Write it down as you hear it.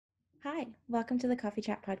Hi, welcome to the Coffee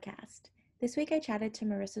Chat podcast. This week I chatted to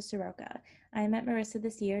Marissa Soroka. I met Marissa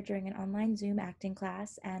this year during an online Zoom acting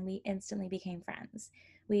class and we instantly became friends.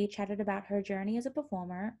 We chatted about her journey as a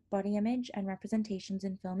performer, body image and representations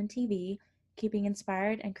in film and TV, keeping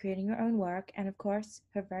inspired and creating your own work, and of course,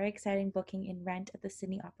 her very exciting booking in Rent at the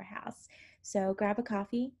Sydney Opera House. So grab a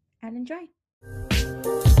coffee and enjoy.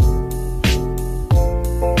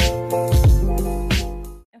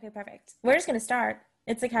 Okay, perfect. We're just going to start.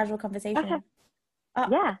 It's a casual conversation. Okay. Oh,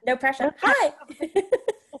 Yeah. no pressure. Hi.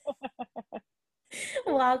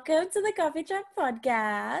 Welcome to the Coffee Chat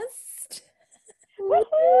podcast.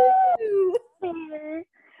 Woohoo!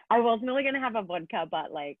 I was nearly going to have a vodka,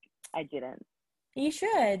 but I didn't. You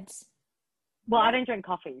should. Well, I don't drink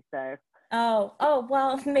coffee, so. Oh,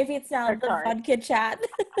 well, maybe it's now the sorry. vodka chat.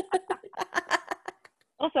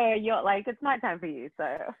 Also, you're it's nighttime for you,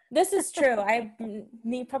 so. This is true. I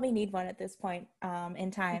probably need one at this point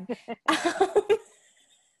in time. Thanks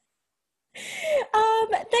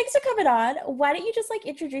for coming on. Why don't you just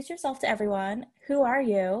introduce yourself to everyone? Who are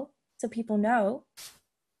you? So people know.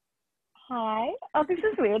 Hi. Oh, this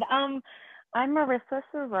is weird. I'm Marissa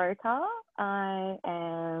Soroka. I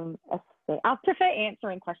am I prefer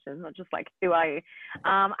answering questions, not just who are you.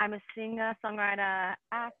 I'm a singer, songwriter,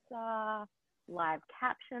 actor, live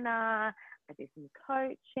captioner. I do some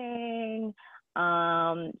coaching.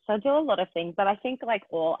 So I do a lot of things, but I think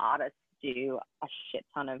all artists do a shit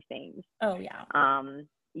ton of things. Oh yeah.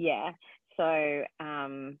 Yeah. So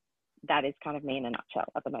that is kind of me in a nutshell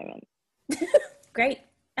at the moment. Great.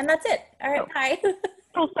 And that's it. All right. Bye.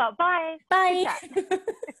 Full stop. Bye. Bye.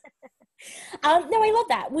 No, I love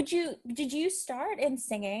that. Did you start in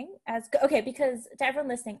singing because to everyone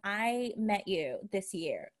listening, I met you this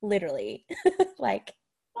year, literally.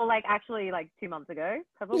 Actually 2 months ago,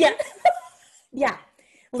 probably. Yeah. Yeah.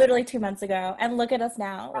 Literally 2 months ago. And look at us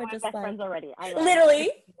now. We're just friends already. I know.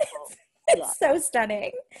 Literally. It's so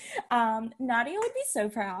stunning. Nadia would be so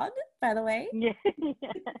proud, by the way. Yeah.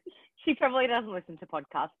 She probably doesn't listen to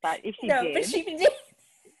podcasts, but if she did, but she did.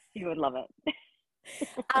 She would love it.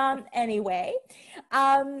 Anyway,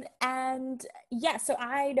 and yeah, so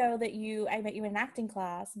I know that I met you in an acting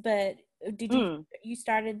class, but did you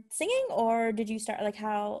started singing, or did you start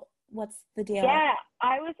what's the deal? Yeah,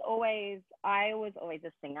 I was always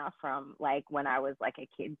a singer from when I was a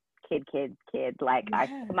kid.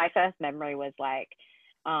 My first memory was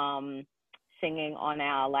singing on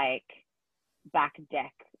our back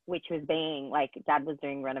deck, which was being Dad was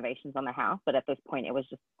doing renovations on the house, but at this point it was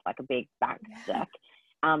just a big back deck,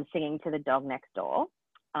 singing to the dog next door,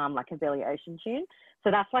 a Billy Ocean tune.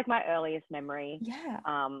 So that's my earliest memory. Yeah.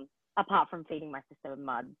 Apart from feeding my sister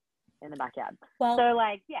mud in the backyard. Well, so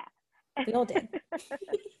yeah. We all did.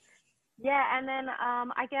 Yeah, and then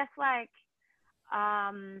I guess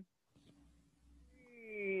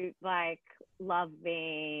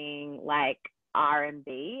loving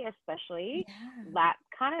R&B especially, that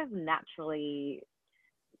kind of naturally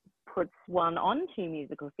puts one onto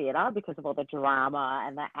musical theatre because of all the drama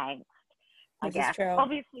and the angst. I guess true.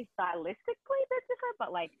 Obviously stylistically they're different,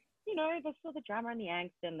 but there's still the drama and the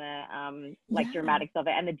angst and the dramatics of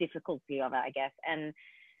it and the difficulty of it, I guess. And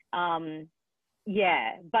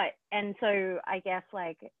so I guess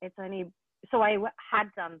it's only so I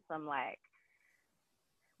had done some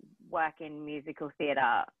work in musical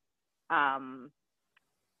theatre,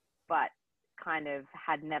 but kind of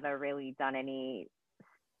had never really done any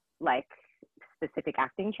specific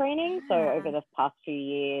acting training. So over the past few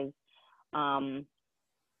years,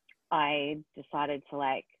 I decided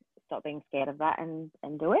to stop being scared of that and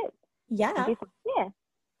do it. Yeah. So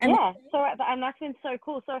and that's been so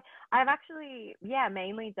cool. So I've actually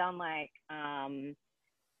mainly done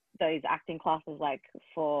those acting classes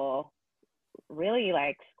for really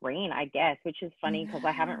screen, I guess, which is funny because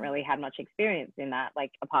I haven't really had much experience in that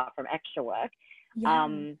apart from extra work.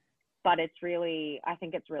 But it's really, I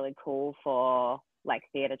think it's really cool for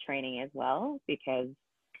theatre training as well because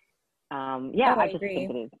I just think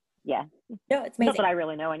it is. Yeah. No, it's amazing. Not that I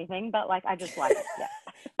really know anything, but I just like it. Yeah.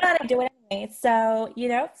 But I do it anyway, so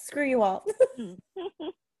screw you all.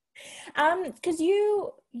 Because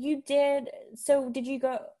you did. So did you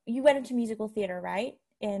go? You went into musical theatre, right,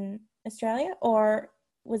 in Australia, or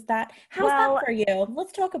was that? How's that for you?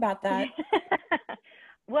 Let's talk about that.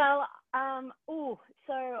 Well,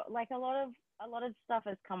 so a lot of stuff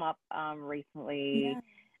has come up recently.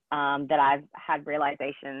 That I've had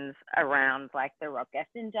realizations around the Rock Guest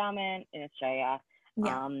Endowment in Australia.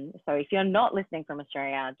 So if you're not listening from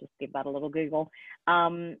Australia, just give that a little Google.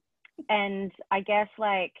 And I guess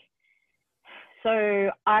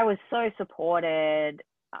so I was so supported.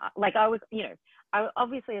 I was,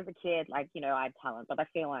 obviously as a kid, like, you know, I had talent, but I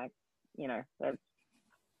feel like, you know, there's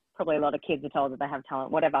probably a lot of kids are told that they have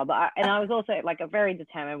talent, whatever. But I was also like a very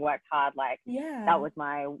determined, worked hard, like that was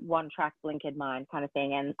my one track blinkered mind kind of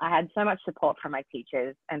thing. And I had so much support from my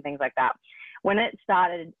teachers and things like that. When it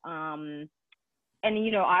started, and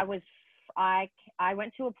you know, I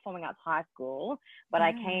went to a performing arts high school, but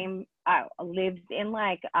I lived in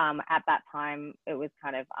like, at that time it was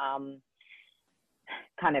kind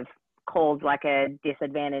of called like a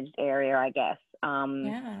disadvantaged area, I guess.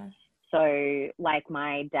 So like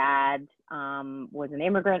my dad was an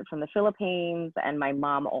immigrant from the Philippines, and my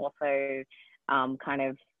mom also kind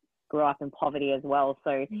of grew up in poverty as well.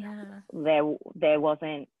 So there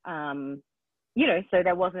wasn't, you know, so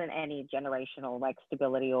there wasn't any generational like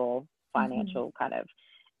stability or financial kind of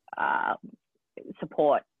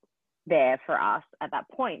support there for us at that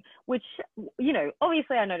point, which, you know,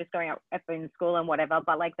 obviously I noticed going up in school and whatever,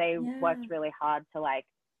 but like they worked really hard to like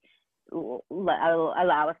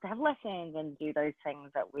allow us to have lessons and do those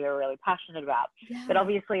things that we were really passionate about. But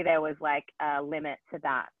obviously there was like a limit to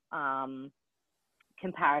that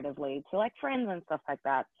comparatively to like friends and stuff like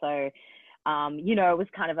that. So you know, it was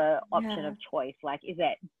kind of a option of choice, like is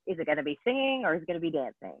it going to be singing, or is it going to be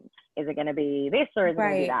dancing, is it going to be this, or is it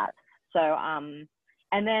going to be that? So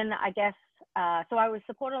and then I guess so I was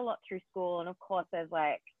supported a lot through school, and of course there's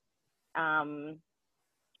like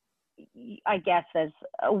I guess there's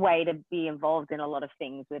a way to be involved in a lot of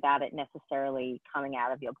things without it necessarily coming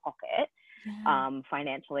out of your pocket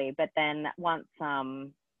financially. But then once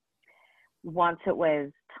it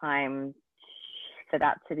was time for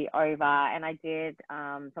that to be over, and I did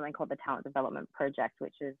something called the Talent Development Project,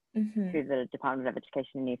 which is through the Department of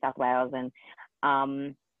Education in New South Wales, and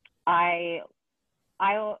I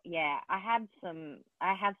had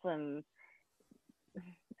some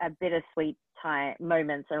a bittersweet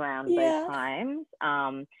moments around those times,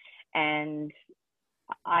 and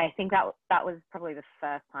I think that was probably the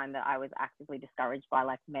first time that I was actively discouraged by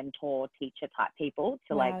like mentor teacher type people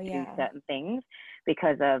to do certain things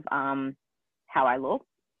because of how I look,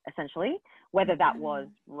 essentially, whether that was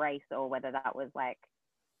race or whether that was like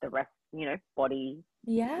the rest, you know, body,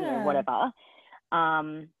 you know, whatever.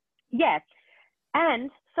 And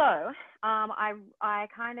so I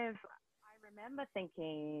remember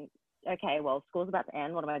thinking, okay, well, school's about to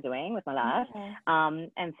end. What am I doing with my life?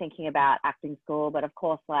 And thinking about acting school, but of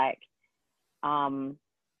course, like,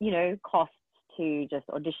 you know, costs to just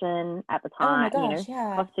audition at the time,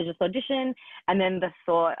 costs to just audition. And then the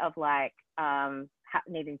thought of like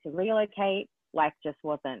needing to relocate, like, just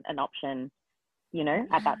wasn't an option, you know,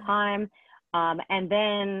 at that time. And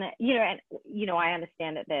then, you know, I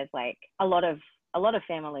understand that there's like a lot of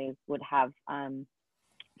families would have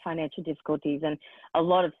financial difficulties, and a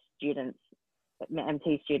lot of students,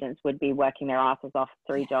 MT students, would be working their asses off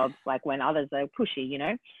 3 jobs, like when others are pushy, you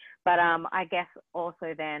know. But I guess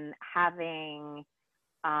also then having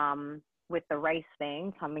with the race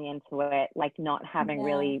thing coming into it, like not having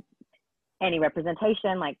really any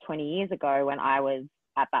representation, like 20 years ago when I was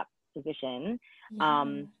at that position,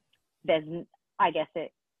 there's, I guess,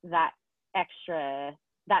 that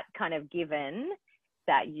kind of given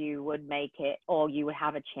that you would make it or you would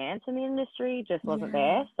have a chance in the industry just wasn't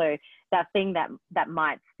there. So that thing that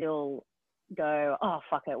might still go, oh,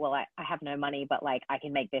 fuck it, well, I have no money, but like I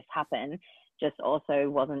can make this happen, just also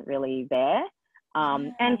wasn't really there.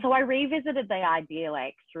 And so I revisited the idea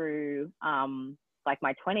like through like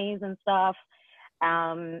my 20s and stuff.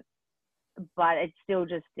 But it still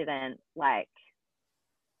just didn't like,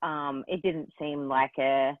 it didn't seem like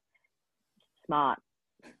a smart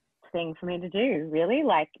thing for me to do, really,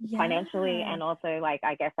 like financially, and also like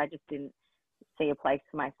I guess I just didn't see a place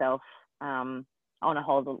for myself on a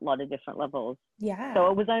whole lot of different levels. So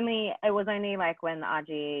it was only like when the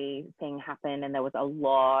RGE thing happened and there was a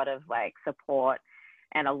lot of like support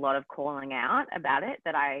and a lot of calling out about it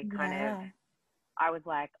that I I was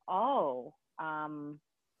like, oh,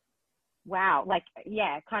 wow, like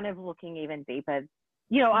kind of looking even deeper,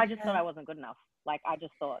 you know. I just thought I wasn't good enough. Like I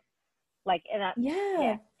just thought, like, and that,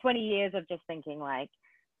 20 years of just thinking like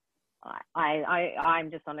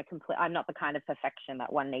I'm just on a complete, I'm not the kind of perfection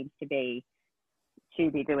that one needs to be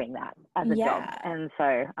doing that as a job. And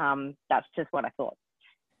so that's just what I thought.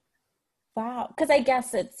 Wow. Because I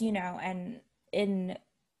guess it's, you know, and in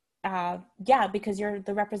because you're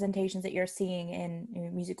the representations that you're seeing in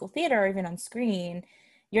musical theater or even on screen,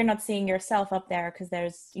 you're not seeing yourself up there because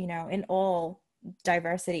there's, you know, in all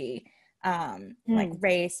diversity, like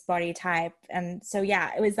race, body type. And so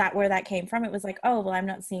it was that where that came from. It was like, oh well, I'm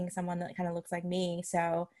not seeing someone that kind of looks like me,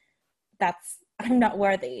 so that's I'm not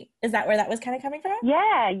worthy. Is that where that was kind of coming from?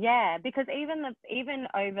 Yeah, because even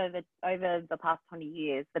over the past 20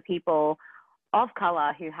 years, the people of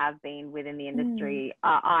color who have been within the industry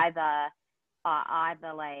are either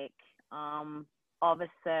like of a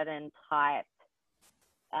certain type,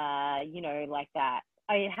 like that.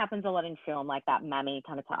 It happens a lot in film, like that mammy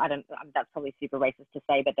kind of type. That's probably super racist to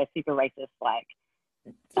say, but they're super racist, like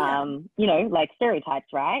like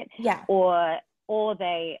stereotypes, right? Yeah. Or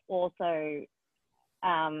they also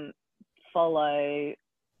follow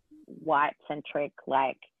white centric,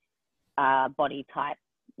 like body type,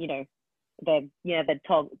 the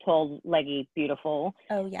tall, leggy, beautiful.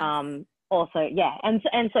 Oh yeah. Also, yeah, and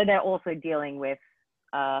so they're also dealing with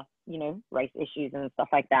race issues and stuff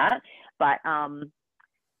like that. But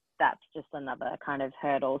that's just another kind of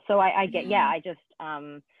hurdle. So I get, I just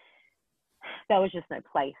there was just no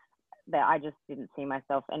place there. I just didn't see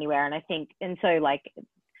myself anywhere, and I think, and so like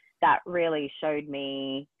that really showed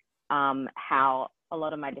me how a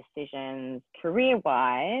lot of my decisions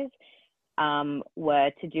career-wise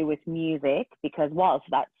were to do with music, because whilst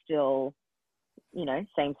that's still,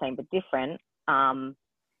 same but different,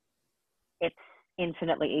 it's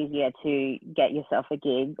infinitely easier to get yourself a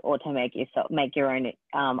gig or to make your own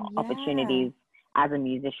opportunities as a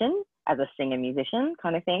musician, as a singer musician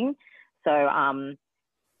kind of thing. So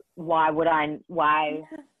why wouldn't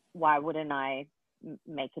I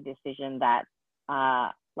make a decision that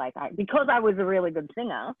because I was a really good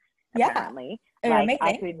singer, apparently, like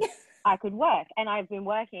I could work, and I've been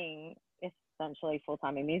working essentially full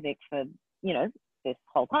time in music for this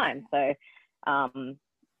whole time. So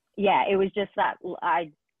it was just that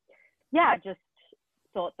I just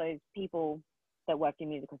thought those people that worked in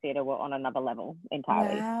musical theatre were on another level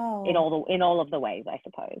entirely. Wow. in all of the ways, I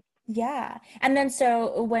suppose. Yeah. And then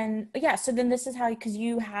so then this is how, because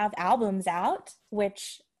you have albums out,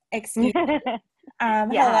 which, excuse me,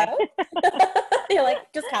 hello. You're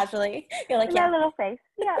like, just casually, you're like, my little face.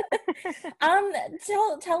 Yeah.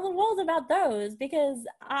 Tell the world about those, because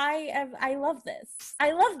I love this.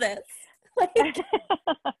 Like,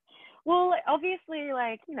 well, obviously,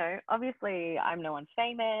 obviously I'm no one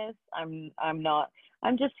famous. I'm not.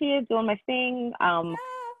 I'm just here doing my thing.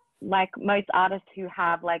 Like most artists who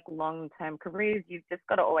have like long-term careers, you've just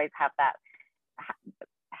got to always have that,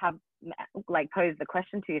 pose the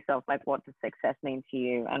question to yourself, like, what does success mean to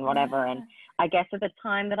you and whatever. And I guess at the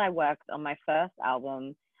time that I worked on my first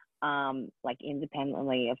album,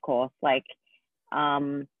 independently, of course, I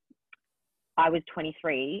was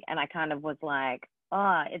 23, and I kind of was like,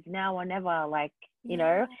 it's now or never,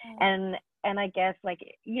 and I guess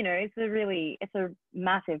it's a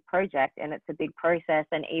massive project, and it's a big process.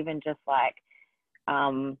 And even just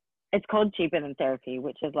it's called Cheaper Than Therapy,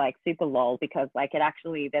 which is like super lol, because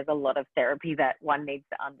there's a lot of therapy that one needs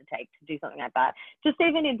to undertake to do something like that. Just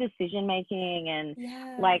even in decision making, and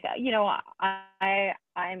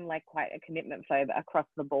I'm like quite a commitment phobe across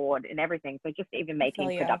the board in everything. So just even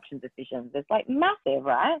making production decisions is like massive,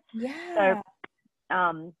 right? Yeah. So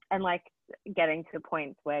and getting to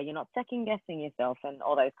points where you're not second guessing yourself and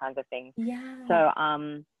all those kinds of things. So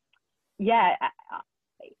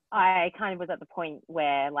I kind of was at the point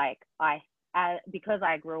where because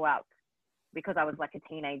I grew up, because I was like a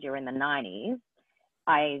teenager in the 90s,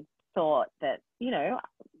 I thought that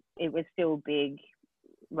it was still big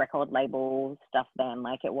record label stuff then.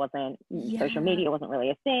 Like, it wasn't social media wasn't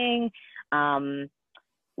really a thing.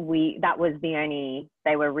 That was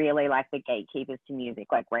they were really like the gatekeepers to music,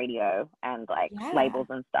 like radio and labels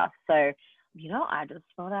and stuff. So I just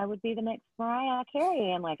thought I would be the next Mariah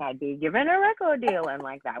Carey, and I'd be given a record deal, and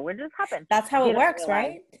that would just happen. That's how it works,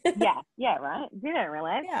 right? yeah, right. Didn't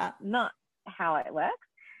realize not how it works.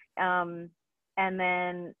 And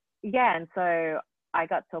then and so I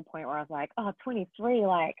got to a point where I was like, 23, so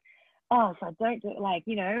I don't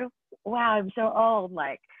do wow, I'm so old.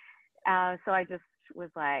 So I just was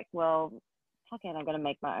like, well, fuck it, I'm gonna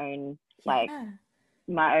make my own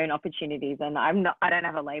my own opportunities, and I don't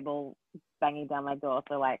have a label banging down my door,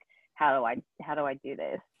 so how do I do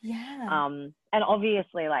this? And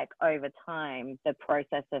obviously over time, the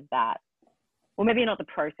process of that, well, maybe not the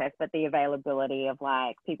process, but the availability of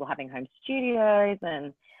people having home studios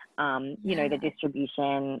and the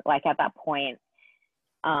distribution, at that point,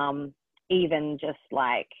 even just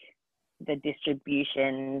the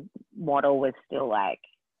distribution model was still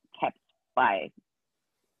kept by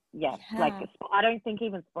I don't think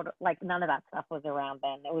even none of that stuff was around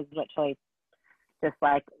then. It was literally just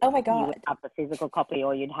oh my god, you would have the physical copy,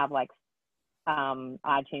 or you'd have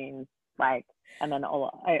iTunes, and then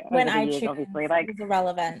all when over the iTunes years, obviously was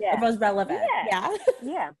irrelevant. It was relevant.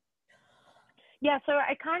 Yeah. So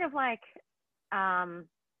I kind of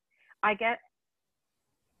I get,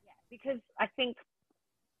 yeah, because I think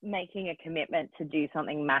making a commitment to do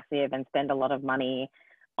something massive and spend a lot of money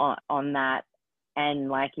on that, and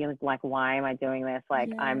like you're like, why am I doing this? Like,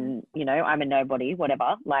 Yeah. I'm a nobody,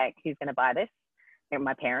 whatever. Like, who's gonna buy this?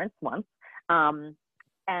 My parents once.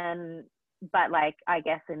 And but like, I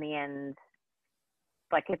guess in the end,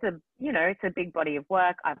 like, it's a big body of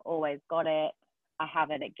work. I've always got it. I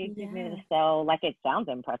have it at Gig With Me to sell. Like, it sounds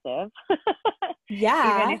impressive.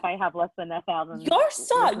 Yeah. Even if I have less than 1,000 Your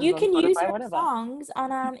stuff, listens you on can use Spotify, your whatever. songs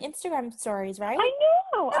on Instagram stories, right? I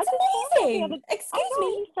know. That's amazing. Excuse I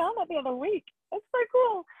me. just found that the other week. It's so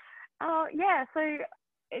cool. Yeah. So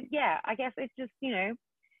yeah, I guess it just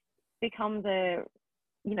becomes a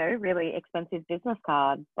really expensive business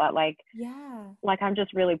card, but like Yeah. I'm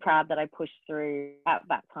just really proud that I pushed through at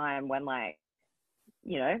that time when, like,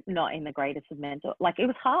 not in the greatest of mental, like, it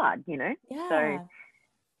was hard, Yeah. So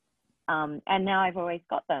and now I've always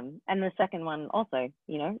got them, and the second one also,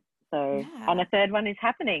 so Yeah. and a third one is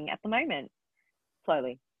happening at the moment,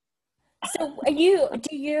 slowly. So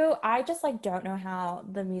I just like don't know how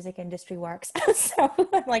the music industry works. So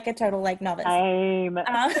I'm like a total like novice. I'm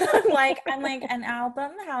like an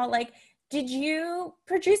album, how like did you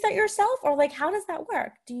produce that yourself, or like how does that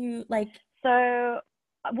work? Do you like So,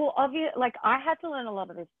 well, obviously, like, I had to learn a lot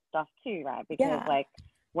of this stuff too, right? Because like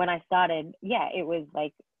when I started, yeah, it was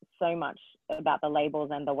like so much about the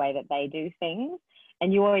labels and the way that they do things.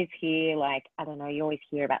 And you always hear, like, I don't know, you always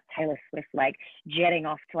hear about Taylor Swift, like, jetting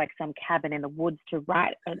off to like some cabin in the woods to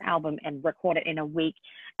write an album and record it in a week.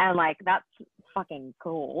 And like, that's fucking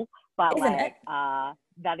cool. But Isn't like, it?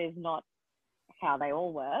 that is not how they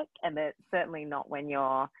all work. And it's certainly not when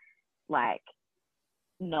you're like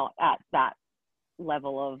not at that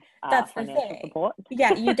level of That's the financial thing. support.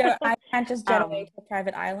 Yeah, I can't just jet away to a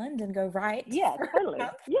private island and go write Yeah, for a totally.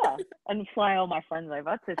 month. Yeah, and fly all my friends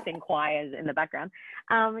over to sing choirs in the background.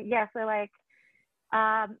 Yeah, so like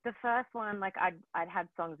the first one, like I'd had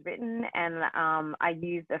songs written, and I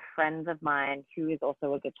used a friend of mine who is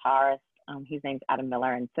also a guitarist. His name's Adam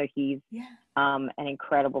Miller, and so he's an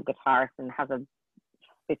incredible guitarist and has a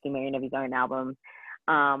 50 million of his own albums.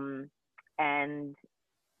 And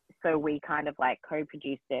so we kind of like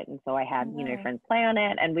co-produced it, and so I had friends play on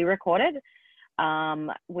it, and we recorded a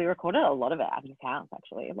lot of it at his house,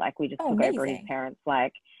 actually. Like, we just took over his parents'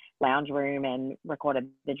 like lounge room and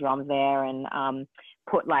recorded the drums there, and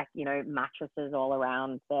put like mattresses all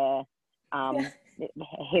around the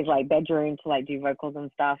his like bedroom to like do vocals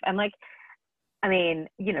and stuff. And like, I mean,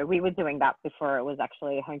 we were doing that before it was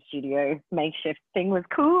actually a home studio. Makeshift thing was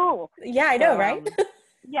cool. Yeah, I know, right?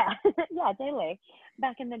 Yeah, yeah, totally.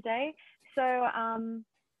 Back in the day. So,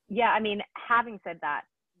 yeah, I mean, having said that,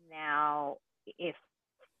 now if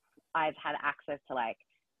I've had access to like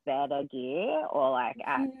better gear, or like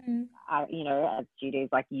at studios,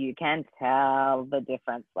 like, you can tell the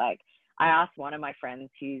difference. Like, I asked one of my friends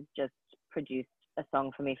who's just produced a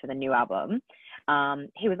song for me for the new album.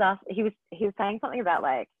 He was saying something about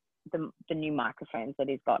like the new microphones that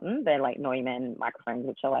he's gotten. They're like Neumann microphones,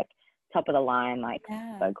 which are like top of the line, like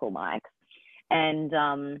so cool mics. And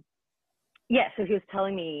yeah, so he was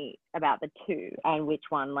telling me about the two and which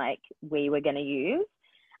one like we were going to use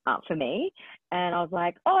for me. And I was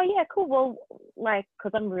like, oh yeah, cool. Well, like,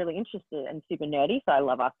 because I'm really interested and super nerdy, so I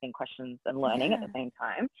love asking questions and learning at the same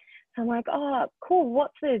time. So I'm like, oh, cool.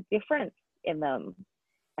 What's the difference in them?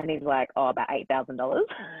 And he's like, oh, about $8,000.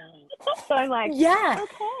 So I'm like,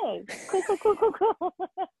 okay, cool.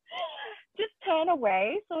 Just turn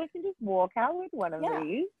away so I can just walk out with one of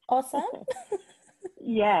these. Awesome.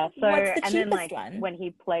 Yeah. So, what's the and then like one? when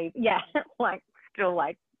he plays, like still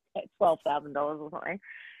like $12,000 or something.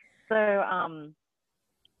 So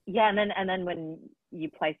yeah, and then when you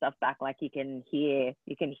play stuff back, like you can hear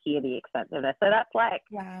the expensiveness. So that's like,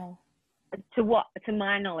 wow. To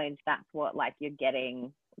my knowledge, that's what like you're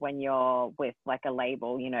getting when you're with like a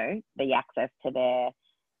label, the access to their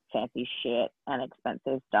fancy shit and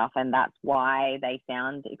expensive stuff, and that's why they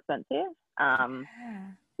sound expensive.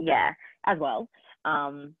 Yeah, as well.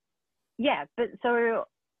 Yeah, but so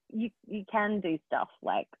you can do stuff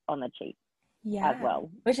like on the cheap as well,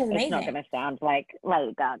 which is amazing. It's not going to sound like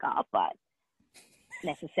Lady Gaga, but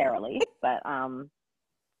necessarily, but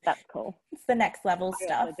that's cool. It's the next level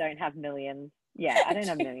stuff. I don't have millions. Yeah, I don't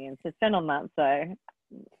have millions to spend on that, so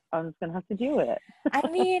I'm just gonna have to deal with it. I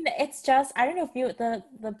mean, it's just, I don't know if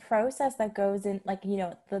the process that goes in, like,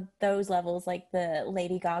 those levels, like the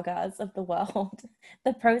Lady Gagas of the world,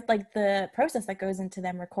 the process that goes into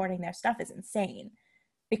them recording their stuff is insane,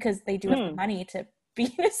 because they do have the money to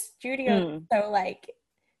be in a studio so like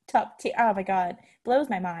top tier. Oh my God, blows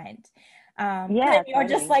my mind. Yeah, You're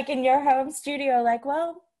just totally. like in your home studio, like,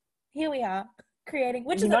 well, here we are creating,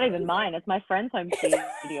 which is Not even amazing. mine. It's my friend's home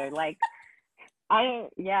studio. Like, I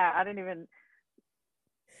don't even,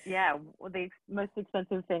 the most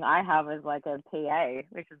expensive thing I have is like a PA,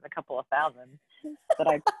 which is a couple of thousand that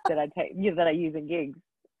I use in gigs.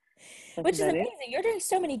 That's Which is about it. amazing. You're doing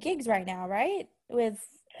so many gigs right now, right? I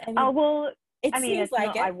Oh, mean, well, it I mean, seems it's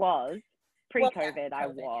like not, I it. was, Well, yeah, pre-COVID, I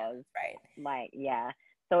COVID, yeah, was, right. like, yeah.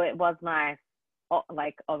 So it was nice,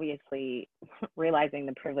 like, obviously, realizing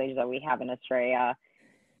the privilege that we have in Australia,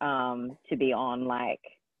 to be on, like,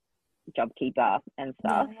 JobKeeper and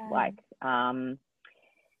stuff. Yeah. Like,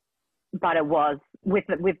 but it was, with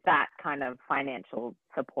that kind of financial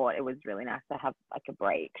support, it was really nice to have, like, a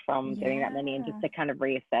break from doing that many and just Yeah. to kind of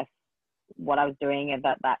reassess what I was doing, and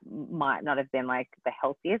that might not have been like the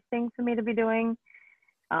healthiest thing for me to be doing.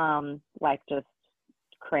 Like, just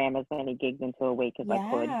cram as many gigs into a week as I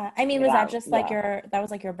could Yeah. I mean, was that without, just like that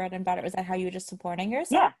was like your bread and butter? Was that how you were just supporting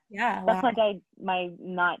yourself? yeah, Yeah. that's Wow. my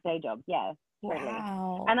night day job. Yeah, totally.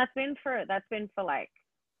 Wow. And that's been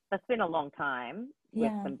a long time,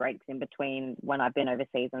 with Yeah. some breaks in between when I've been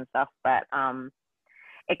overseas and stuff. But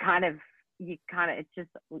it kind of it just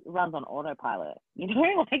runs on autopilot,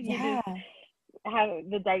 like, you just Yeah. have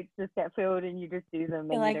the dates just get filled and you just do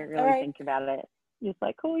them You're and you like, don't all really right. think about it. You're just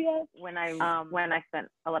like, oh yeah. When I spent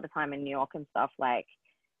a lot of time in New York and stuff, like,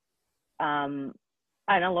 and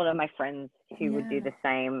a lot of my friends who would do Yeah. the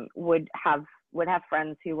same would have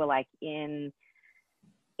friends who were like in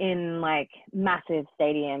like massive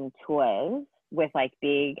stadium tours with like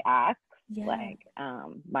big acts, Yeah. like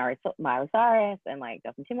Miley Cyrus and like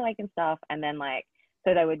Justin Timberlake and stuff, and then like,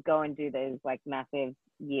 so they would go and do those like massive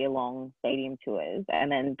year-long stadium tours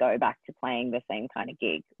and then go back to playing the same kind of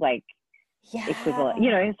gig, like Yeah. equivalent,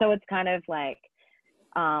 so it's kind of like,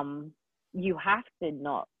 you have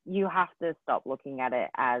to stop looking at it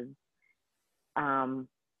as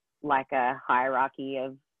like a hierarchy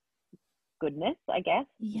of goodness, I guess,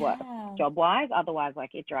 what Yeah. job wise. Otherwise,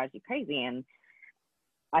 like, it drives you crazy. And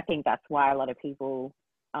I think that's why a lot of people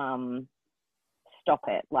stop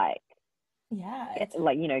it, like, Yeah. get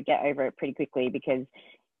over it pretty quickly, because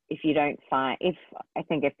if I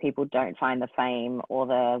think if people don't find the fame or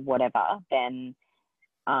the whatever, then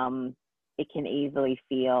it can easily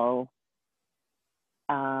feel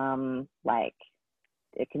like,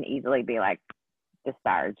 it can easily be like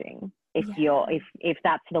disparaging if Yeah. if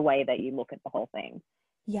that's the way that you look at the whole thing.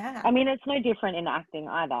 Yeah. I mean, it's no different in acting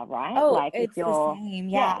either, right? Oh, Like, if it's the you're, same.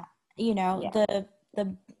 yeah, Yeah. You know, yeah,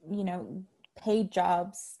 the paid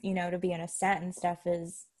jobs, to be in a set and stuff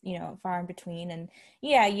is, far in between. And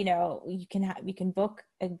yeah, you can book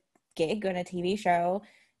a gig on a TV show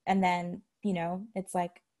and then, it's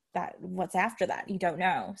like that what's after that? You don't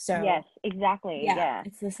know. So yes, exactly, yeah, yeah.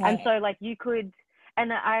 it's the And same. so, like, you could,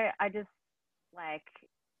 and I just, like,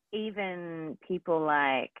 even people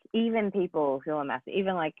who are massive,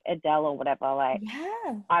 even like Adele or whatever, like,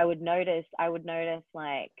 Yeah. I would notice,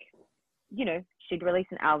 like, she'd release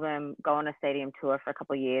an album, go on a stadium tour for a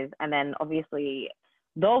couple of years, and then obviously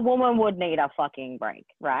the woman would need a fucking break,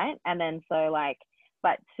 right? And then, so, like,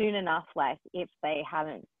 but soon enough, like, if they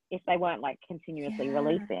weren't like continuously Yeah.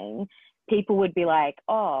 releasing, people would be like,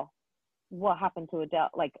 oh, what happened to Adele?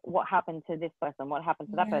 Like, what happened to this person? What happened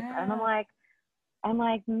to that person? And Yeah. I'm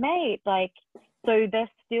like, mate, like, so they're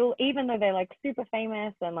still, even though they're like super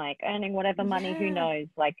famous and like earning whatever money, who Yeah. knows?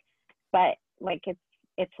 Like, but like,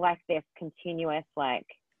 it's like this continuous, like,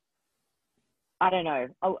 I don't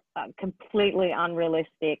know, a completely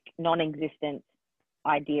unrealistic, non-existent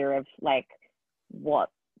idea of like what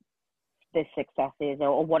the success is,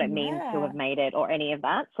 or what it means to Yeah. have made it, or any of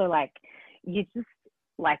that. So, like, you just,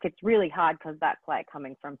 like, it's really hard because that's like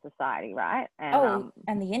coming from society, right? And Oh,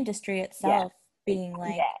 and the industry yeah, itself being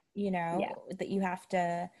like, yeah, yeah. that you have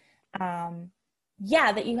to, um,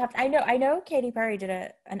 yeah, that you have to, I know Katy Perry did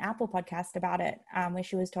an Apple podcast about it, where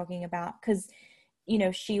she was talking about, because,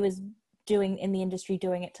 she was doing in the industry,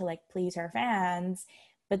 doing it to like please her fans,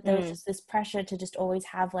 but there was Mm, just this pressure to just always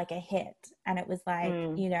have like a hit. And it was like,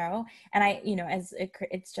 mm. and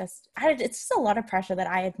it's just a lot of pressure that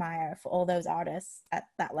I admire for all those artists at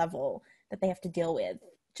that level that they have to deal with,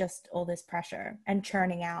 just all this pressure and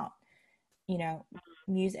churning out, you know,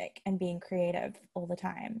 music and being creative all the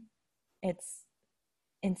time. It's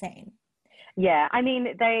insane. Yeah, I mean,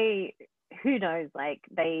 who knows, like,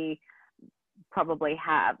 they probably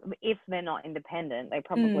have, if they're not independent, they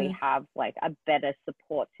probably Mm, have like a better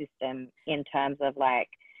support system in terms of like,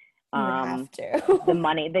 you would um have the to.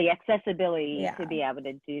 money, the accessibility to Yeah. be able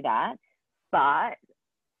to do that. But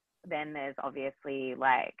then there's obviously,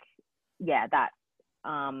 like, yeah, that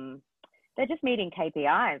they're just meeting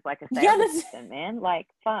KPIs like a Yeah, sales assistant, man. Like,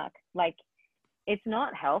 fuck. Like, it's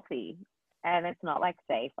not healthy and it's not like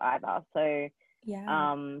safe either. So,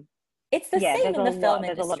 yeah. It's the yeah, same in the film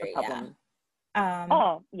there's a lot of industry, yeah. problems. Um,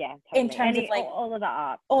 Oh, yeah, in totally. terms of like All of the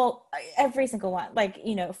art. every single one, like,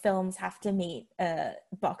 you know, films have to meet a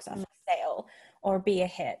box office sale or be a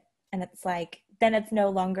hit. And it's like, then it's no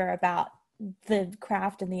longer about the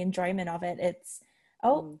craft and the enjoyment of it. It's,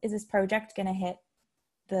 is this project going to hit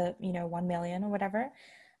the, you know, 1 million or whatever?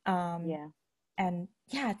 Yeah. And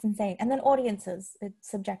yeah, it's insane. And then audiences, it's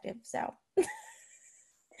subjective. So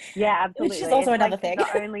Yeah, absolutely. which is also it's another like thing.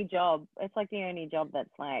 the only job. It's like the only job that's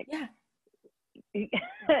like, Yeah.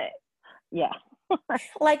 yeah.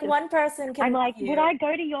 Like one person can I'm like, review. would I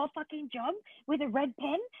go to your fucking job with a red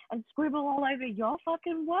pen and scribble all over your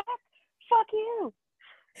fucking work? Fuck you.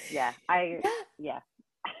 Yeah,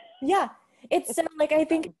 Yeah. It's so like, I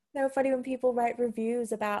think it's so funny when people write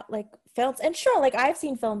reviews about like films, and sure, like I've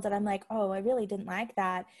seen films that I'm like, oh, I really didn't like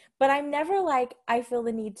that, but I'm never like, I feel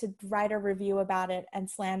the need to write a review about it and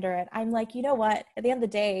slander it. I'm like, you know what, at the end of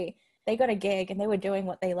the day, they got a gig and they were doing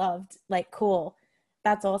what they loved. Like, cool,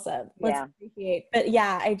 that's awesome, let's appreciate. But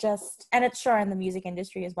yeah, I just, and it's sure in the music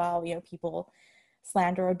industry as well, you know, people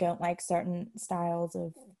slander or don't like certain styles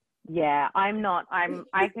of. Yeah, I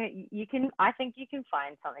think you can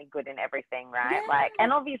find something good in everything, right? Yeah. Like,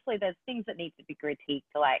 and obviously there's things that need to be critiqued,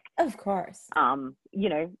 like, of course, you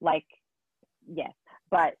know, like, yes,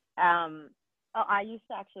 but I used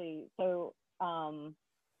to actually, so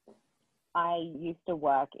I used to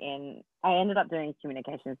work I ended up doing a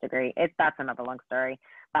communications degree. That's another long story,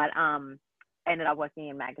 but I ended up working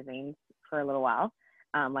in magazines for a little while,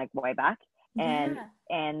 like way back, and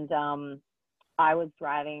I was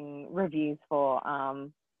writing reviews for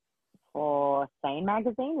Sane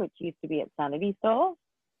magazine, which used to be at Sanity Store,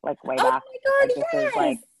 like way back. Oh my God, like, yes!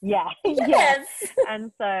 like, yeah, yes. Yeah.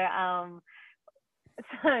 And so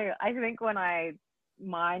I think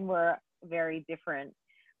mine were very different,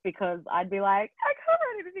 because I'd be like, I can't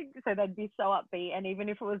write anything. So they'd be so upbeat, and even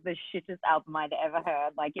if it was the shittest album I'd ever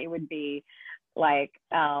heard, like it would be like,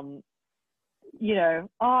 you know,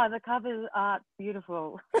 oh, the cover art's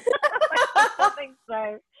beautiful.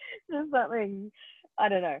 Just something, I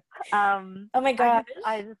don't know. Oh my God.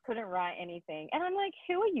 I just couldn't write anything. And I'm like,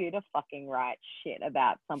 who are you to fucking write shit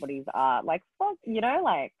about somebody's art? Like, fuck, you know,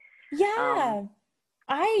 like. Yeah.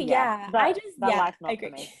 Life's not agree.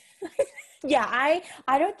 for me. Yeah,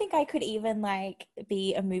 I don't think I could even like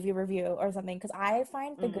be a movie review or something, because I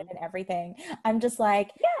find the good in everything. I'm just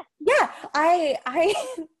like, yeah,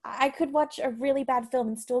 I could watch a really bad film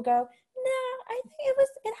and still go, no, I think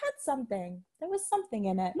it had something. There was something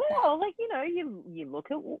in it. Yeah, like, you know, you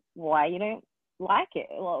look at why you don't like it.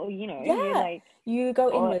 Well, you know, you like, you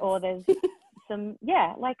go inwards. Or there's some,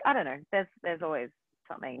 like, I don't know. There's always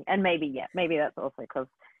something, and maybe that's also because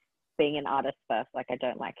being an artist first, like, I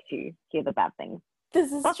don't like to hear the bad things.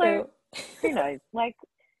 This is also true. Who knows? Like,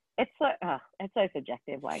 it's so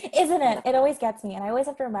subjective, like, isn't it? It always gets me, and I always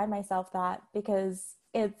have to remind myself that, because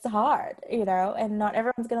it's hard, you know, and not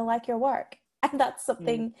everyone's gonna like your work, and that's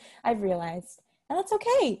something I've realized, and that's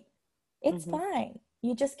okay. It's fine.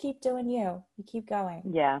 You just keep doing you. You keep going.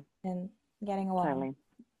 Yeah. And getting along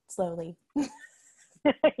slowly.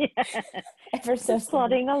 Yeah. Ever so just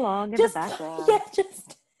plodding along in the background. Yeah,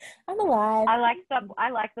 just I'm alive. I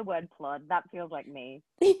like the word plod. That feels like me.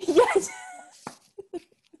 Yes.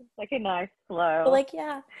 It's like a nice slow. But like,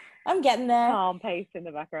 yeah, I'm getting there. Calm pace in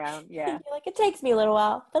the background. Yeah. You're like, it takes me a little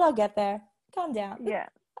while, but I'll get there. Calm down. Yeah.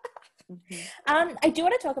 I do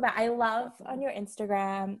want to talk about, I love on your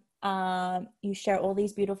Instagram, you share all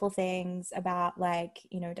these beautiful things about, like,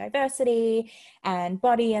 you know, diversity and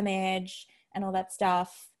body image and all that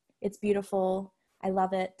stuff. It's beautiful. I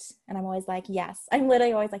love it. And I'm always like, yes. I'm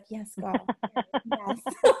literally always like, yes, girl. Yes.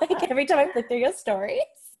 Like every time I flick through your stories.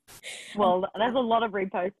 Well, there's a lot of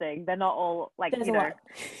reposting. They're not all like, you know,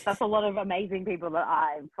 that's a lot of amazing people that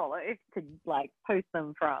I follow to like post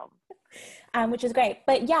them from. Which is great.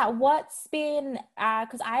 But yeah, what's been,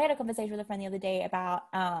 because I had a conversation with a friend the other day about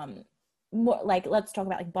more like, let's talk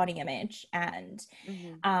about like body image, and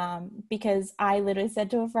because I literally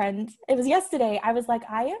said to a friend, it was yesterday, I was like,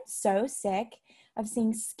 I am so sick of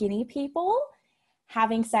seeing skinny people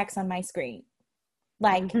having sex on my screen.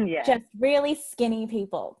 Like just really skinny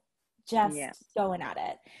people just going at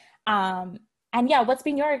it. And yeah, what's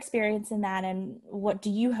been your experience in that, and what do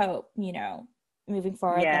you hope, you know, moving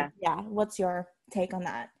forward? What's your take on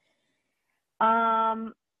that?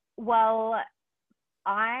 Well,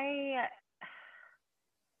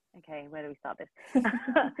 okay, where do we start this?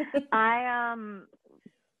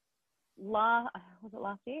 was it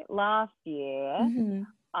last year? Last year, Mm-hmm.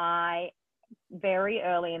 I very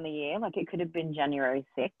early in the year, like it could have been January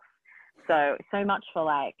 6th. So much for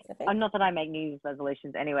like, Specific. not that I make New Year's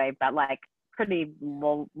resolutions anyway, but like pretty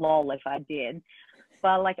lol if I did.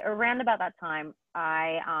 But like around about that time,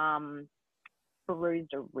 I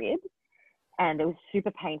bruised a rib, and it was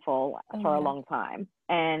super painful Oh for a yeah. long time.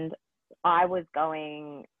 And I was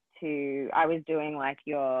doing like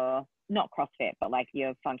your, not CrossFit, but like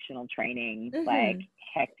your functional training, like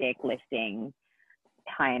Mm-hmm. hectic lifting,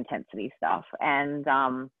 high intensity stuff. And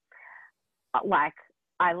like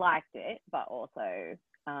I liked it, but also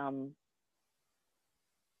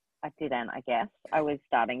I didn't, I guess. I was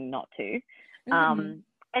starting not to. Mm-hmm.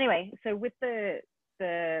 Anyway, so with the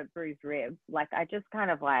bruised rib, like I just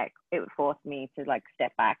kind of like, it forced me to like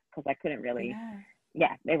step back because I couldn't really, Yeah.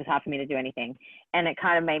 yeah, it was hard for me to do anything. And it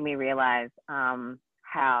kind of made me realize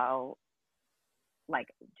how like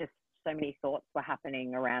just so many thoughts were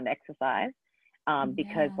happening around exercise,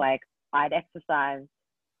 because Yeah. like I'd exercised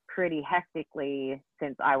pretty hectically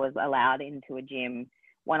since I was allowed into a gym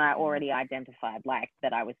when I Yeah. already identified like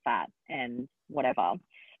that I was fat and whatever.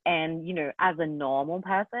 And, you know, as a normal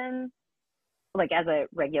person, like as a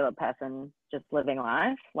regular person just living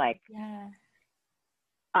life, like Yeah.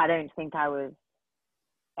 I don't think I was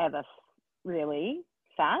ever really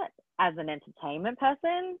fat. As an entertainment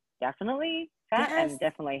person, definitely fat, Yes. and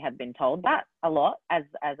definitely had been told that a lot as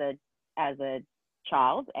a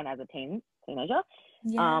child and as a teenager.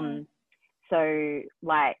 Yeah. Um, so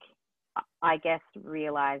like I guess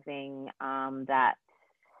realizing that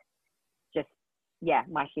just, yeah,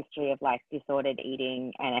 my history of like disordered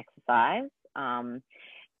eating and exercise.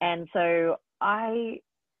 And so I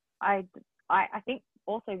I think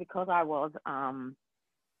also because I was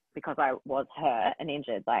hurt and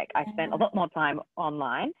injured, like I spent a Yeah. lot more time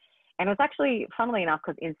online. And it was actually, funnily enough,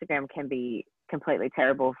 because Instagram can be completely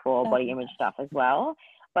terrible for Oh body image yeah. stuff as well.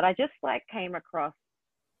 But I just like came across,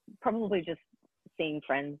 probably just seeing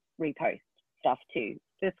friends repost stuff too.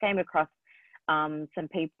 Just came across some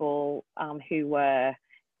people who were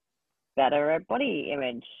better at body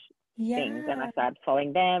image things, and I Yeah. started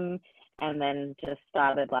following them, and then just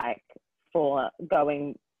started like for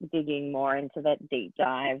going digging more into that deep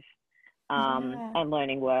dive, Yeah. and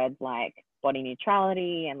learning words like body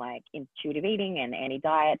neutrality and like intuitive eating and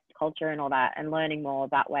anti-diet culture and all that, and learning more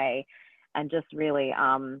that way, and just really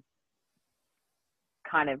kind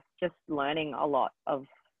of just learning a lot of,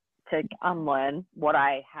 to unlearn what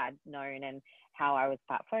I had known and how I was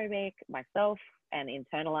fat phobic myself and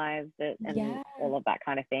internalized it and Yeah. all of that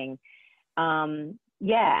kind of thing.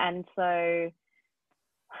 Yeah, and so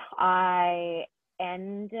I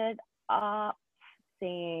ended up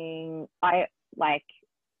seeing, I like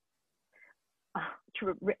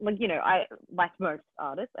like, you know, I, like most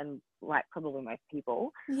artists and like probably most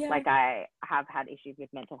people, Yeah. like I have had issues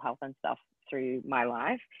with mental health and stuff through my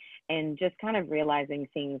life, and just kind of realizing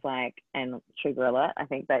things like, and trigger alert, I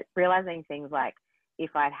think, but realizing things like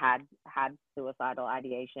if I'd had suicidal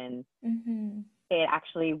ideation, Mm-hmm. it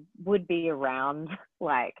actually would be around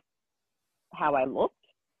like how I looked,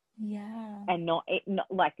 Yeah. and not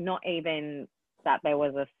even that there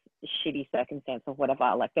was a shitty circumstance or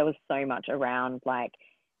whatever. Like there was so much around like,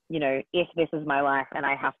 you know, if this is my life and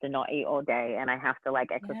I have to not eat all day and I have to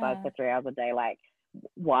like exercise Yeah. for 3 hours a day, like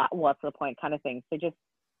what's the point, kind of thing. So just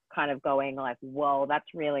kind of going like, whoa, that's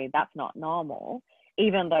not normal.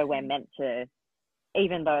 Even though we're meant to,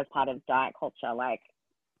 even though as part of diet culture, like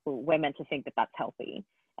we're meant to think that that's healthy,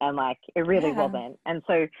 and like it really Yeah. wasn't. And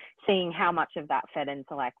so seeing how much of that fed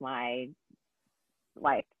into like my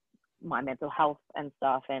mental health and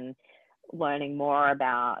stuff, and learning more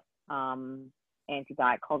about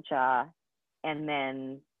anti-diet culture, and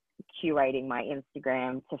then curating my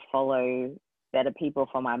Instagram to follow better people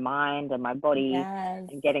for my mind and my body, Yes.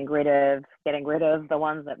 and getting rid of the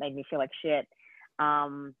ones that made me feel like shit.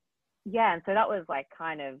 Yeah, and so that was like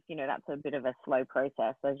kind of, you know, that's a bit of a slow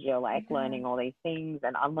process as you're like Yeah. learning all these things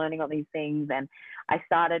and unlearning all these things. And I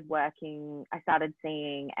started seeing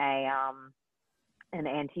an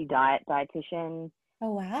anti-diet dietitian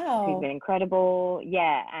Oh who's wow. been incredible.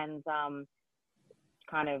 Yeah, and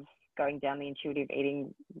kind of going down the intuitive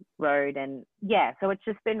eating road, and yeah, so it's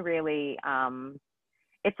just been really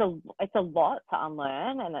it's a lot to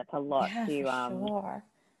unlearn, and it's a lot Yeah, for to sure.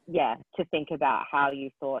 yeah, to think about how you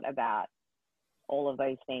thought about all of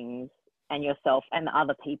those things and yourself and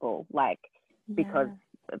other people, like because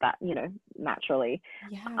Yeah. that, you know, naturally.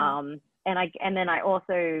 Yeah. And then I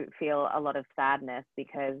also feel a lot of sadness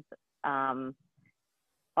because of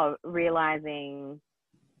realizing,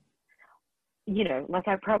 you know, like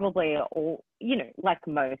I probably all, you know, like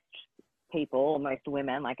most people, or most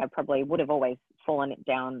women, like I probably would have always fallen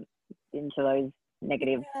down into those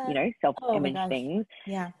negative, you know, self-image things.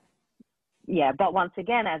 Yeah, but once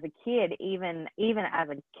again, as a kid, even as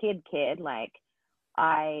a kid, like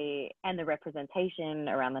and the representation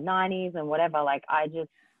around the 90s and whatever, like I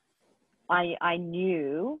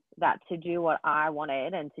knew that to do what I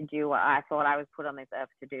wanted and to do what I thought I was put on this earth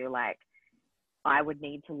to do, like I would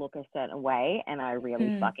need to look a certain way, and I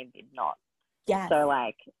really fucking did not. So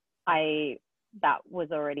like that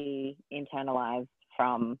was already internalized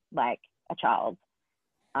from like a child.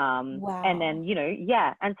 And then, you know,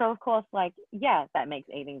 and so of course, like, that makes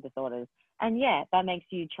eating disorders, and that makes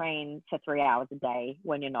you train for 3 hours a day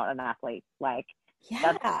when you're not an athlete. Like,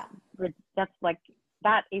 that's like,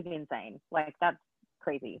 that is insane. Like, that's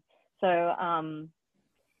crazy. So,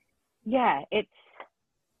 it's,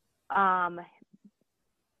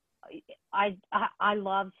 I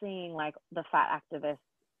love seeing like the fat activists,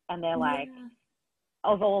 and they're like,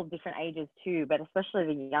 of all different ages too, but especially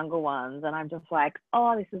the younger ones. And I'm just like,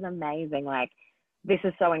 oh, this is amazing. Like, this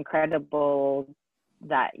is so incredible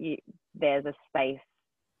that there's a space,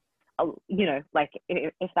 you know, like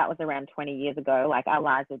if that was around 20 years ago, like our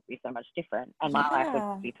lives would be so much different, and my life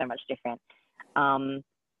would be so much different. And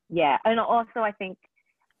also I think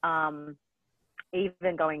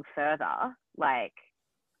even going further, like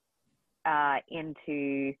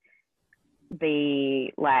into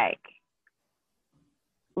the like,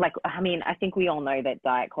 I mean, I think we all know that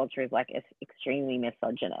diet culture is like extremely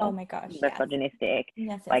misogynist. Oh my gosh, misogynistic.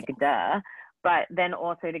 Duh. But then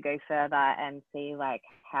also to go further and see like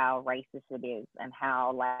how racist it is, and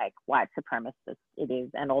how like white supremacist it is,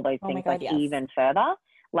 and all those things, even further,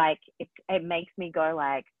 like it makes me go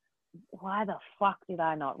like, why the fuck did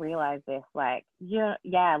I not realize this? Like,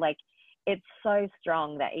 like it's so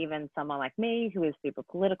strong that even someone like me, who is super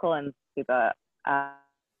political and super,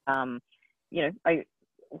 you know,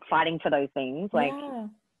 fighting for those things, like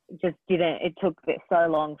just didn't, it took so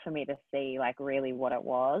long for me to see like really what it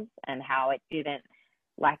was, and how it didn't,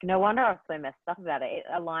 like, no wonder I was so messed up about it. It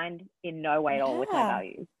aligned in no way at all with my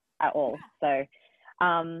values at all. So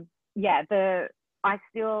I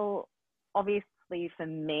still, obviously for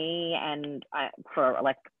me, and for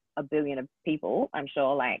like a billion of people, I'm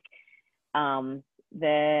sure, like there's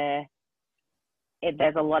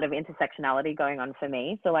a lot of intersectionality going on for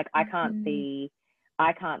me. So like I can't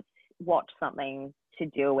watch something to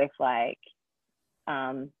deal with like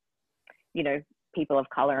you know, people of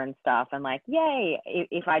color and stuff, and like,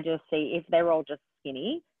 if I just see, if they're all just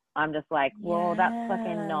skinny, I'm just like, well, that's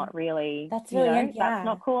fucking not really, that's really, that's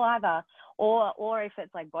not cool either. Or if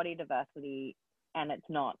it's like body diversity and it's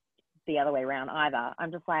not the other way around either,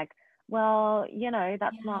 I'm just like, well, you know,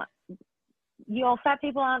 that's not, your fat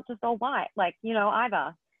people aren't just all white, like, you know,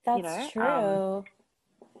 either. That's, you know, true.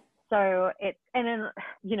 So it's, and then,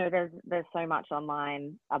 you know, there's so much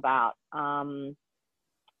online about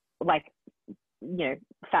like, you know,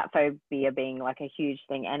 fat phobia being like a huge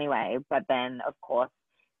thing anyway, but then of course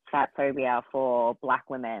fat phobia for Black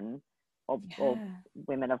women or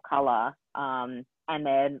women of color, and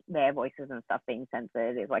their voices and stuff being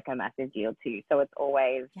censored is like a massive deal too. So it's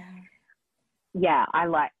always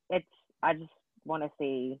I just want to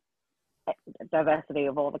see diversity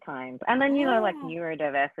of all the kinds, and then, you know, like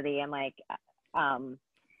neurodiversity and like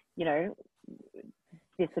you know,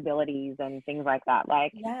 disabilities and things like that.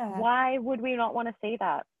 Like, why would we not want to see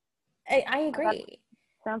that? I agree.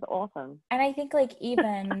 That sounds awesome. And I think like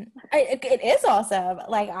even it is awesome.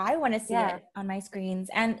 Like, I want to see it on my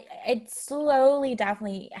screens, and it's slowly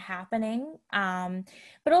definitely happening.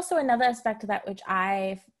 But also another aspect of that, which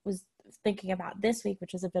I was thinking about this week,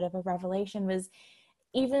 which was a bit of a revelation, was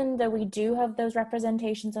even though we do have those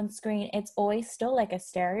representations on screen, it's always still like a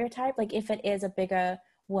stereotype. Like, if it is a bigger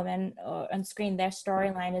woman on screen, their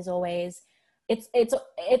storyline is always, it's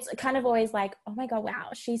kind of always like, oh my god, wow,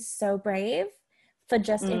 she's so brave for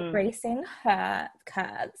just embracing her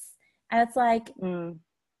curves. And it's like,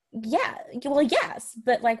 yes,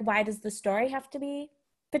 but like, why does the story have to be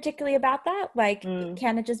particularly about that? Like,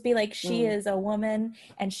 can it just be like, she is a woman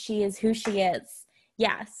and she is who she is?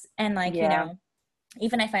 Yes. And like, you know,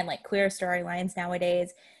 even I find like queer storylines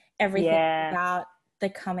nowadays, everything about the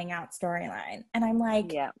coming out storyline, and I'm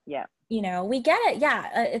like, you know, we get it.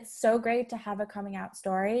 It's so great to have a coming out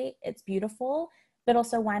story, it's beautiful, but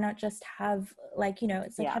also why not just have, like, you know,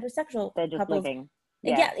 it's like heterosexual couples living.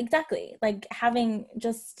 Exactly, like having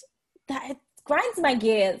just that, it grinds my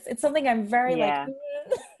gears. It's something I'm very like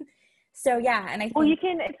so and I think, well, you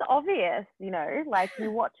can, it's obvious, you know, like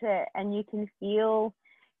you watch it and you can feel,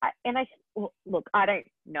 and look, I don't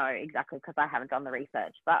know exactly because I haven't done the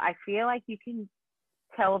research, but I feel like you can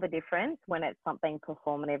tell the difference when it's something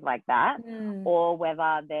performative like that, Mm. or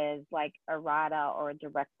whether there's like a writer or a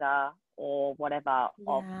director or whatever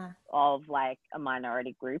of like a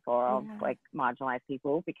minority group or of like marginalized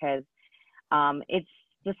people, because it's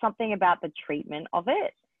just something about the treatment of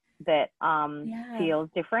it that feels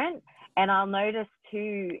different. And I'll notice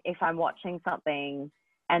too, if I'm watching something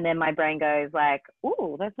and then my brain goes like,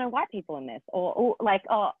 "Ooh, there's no white people in this," or like,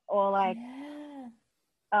 or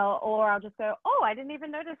I'll just go, "Oh, I didn't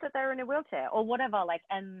even notice that they were in a wheelchair," or whatever. Like,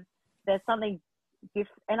 and there's something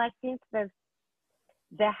different. And I think there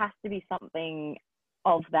has to be something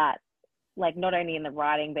of that, like not only in the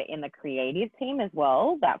writing but in the creative team as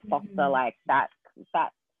well, that foster like that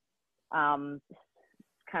kind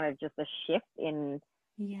of just a shift in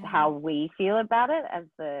how we feel about it as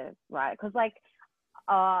the writer. Because like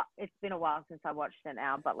it's been a while since I watched it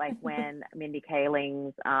now, but like when Mindy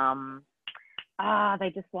Kaling's they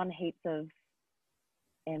just won heaps of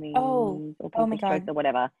Emmys or People's Choice or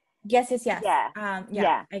whatever. Yes. Yeah.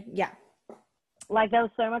 Like there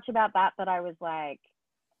was so much about that I was like,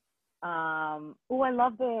 oh, I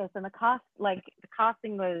love this. And the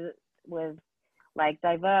casting was like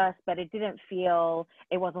diverse, but it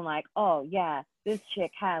wasn't like, oh yeah, this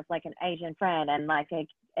chick has like an Asian friend and like a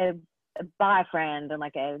bi friend and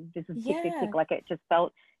like this is tick. Like it just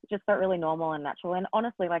felt really normal and natural. And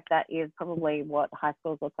honestly, like that is probably what high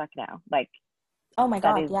schools look like now. Like, oh my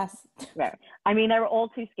God, yes. Yeah. I mean, they were all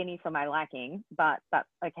too skinny for my liking, but that's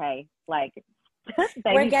okay. Like,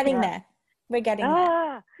 we're getting there.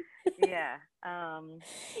 Yeah. Yeah,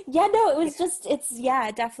 no, it was just, it's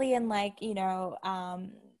definitely in like,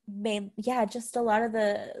 just a lot of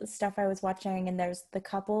the stuff I was watching, and there's the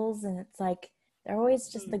couples, and it's like they're always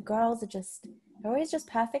just the girls they're always just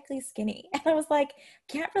perfectly skinny, and I was like,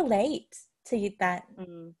 can't relate to that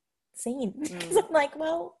scene because I'm like,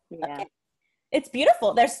 well, okay, it's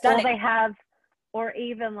beautiful, they're stunning, or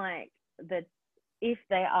even like if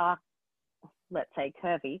they are, let's say,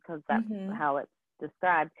 curvy, because that's how it's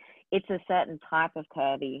described, it's a certain type of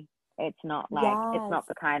curvy. It's not like it's not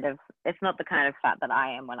the kind of fat that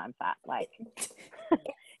I am when I'm fat. Like,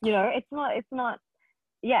 it's not.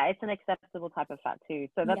 Yeah, it's an acceptable type of fat too.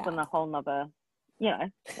 So that's on a whole nother,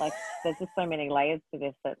 like there's just so many layers to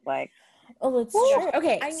this. That's like, oh, it's true.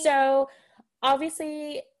 Okay, so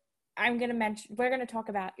obviously, we're gonna talk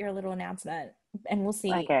about your little announcement, and we'll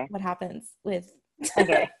see what happens with.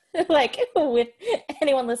 Okay. Like with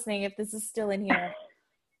anyone listening, if this is still in here,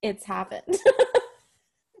 it's happened.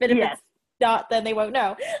 But if it's not, then they won't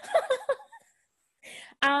know.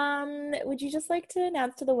 Would you just like to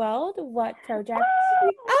announce to the world what project?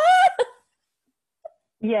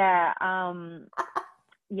 Yes,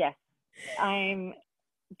 I'm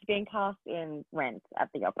being cast in Rent at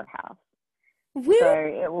the Opera House. Woo! So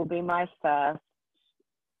it will be my first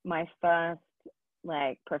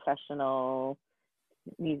like professional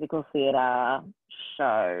musical theatre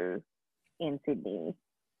show in Sydney.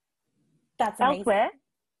 That's amazing. Elsewhere,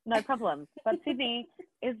 no problem. But Sydney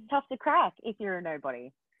is tough to crack if you're a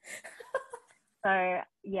nobody. So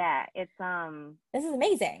yeah, it's this is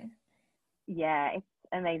amazing. Yeah, it's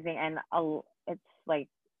amazing, and it's like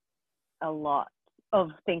a lot of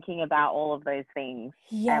thinking about all of those things,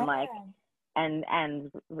 and like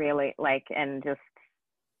and really like, and just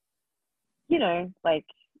like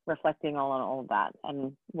reflecting on all of that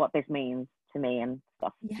and what this means to me and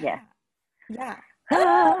stuff. Yeah.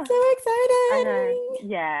 Oh, I'm so excited. I know.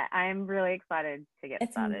 Yeah, I'm really excited to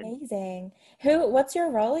get started. It's amazing. What's your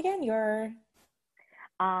role again?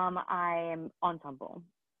 I am ensemble,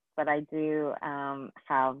 but I do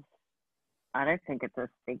have, I don't think it's a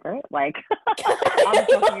secret. Like, I'm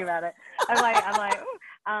talking about it. I'm like,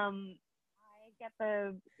 I get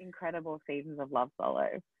the incredible Seasons of Love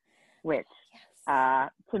solo, which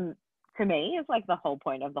to me is like the whole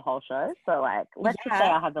point of the whole show. So like, let's just say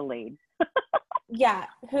I have the lead. Yeah.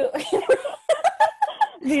 Who?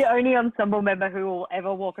 The only ensemble member who will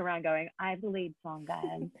ever walk around going, I have the lead song,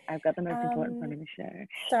 guys. I've got the most important part of the show.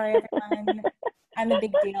 Sorry, everyone. I'm a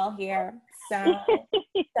big deal here. So,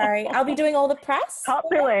 sorry. I'll be doing all the press. Hot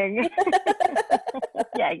billing.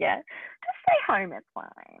 Yeah. Just stay home. It's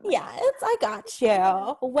fine. Yeah, I got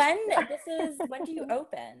you. When do you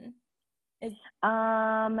open?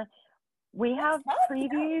 We have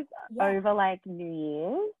previews over like New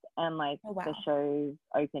Year's, and like the shows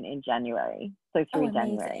open in January, so through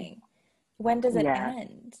January. When does it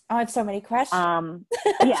end? Oh, I have so many questions.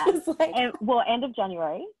 Yeah. End of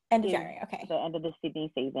January. End of January, okay. The end of the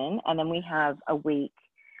Sydney season, and then we have a week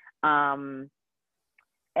elsewhere.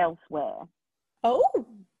 Oh,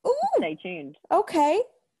 ooh. Stay tuned. Okay.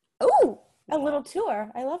 Ooh, a little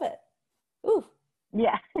tour. I love it. Ooh.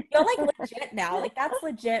 Yeah. You're like legit now. Like that's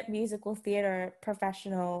legit musical theater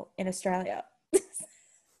professional in Australia.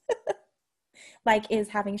 Like is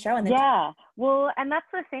having a show and then Yeah. Well, and that's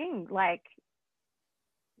the thing. Like,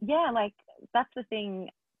 yeah, like that's the thing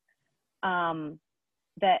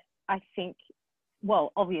that I think,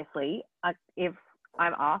 well, obviously, if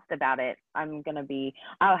I'm asked about it,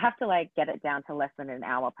 I'll have to like get it down to less than an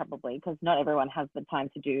hour probably, because not everyone has the time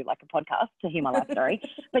to do like a podcast to hear my life story,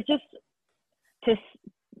 but just to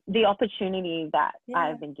the opportunity that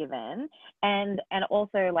I've been given. And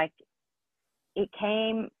also like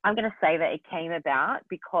I'm going to say that it came about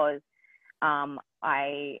because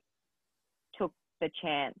I took the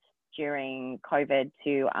chance during COVID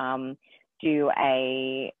to do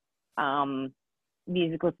a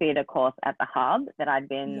musical theatre course at the Hub that I'd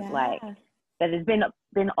been that has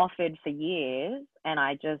been offered for years, and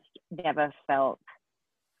I just never felt,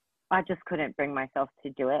 I just couldn't bring myself to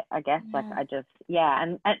do it, I guess. Like I just,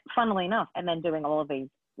 and funnily enough, and then doing all of these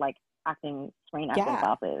like screen acting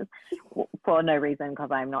classes for no reason, because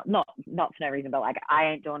I'm not for no reason, but like I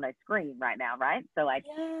ain't doing no screen right now, right? So like,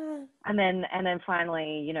 and then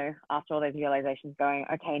finally, you know, after all those realizations, going,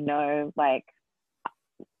 okay, no, like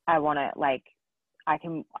I want to, like I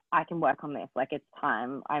can work on this, like it's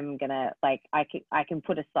time. I'm gonna, like I can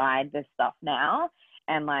put aside this stuff now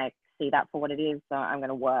and like see that for what it is. So I'm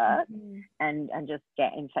gonna work and just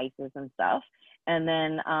get in faces and stuff. And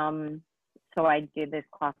then so I did this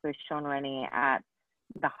class with Sean Rennie at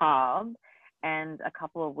the Hub, and a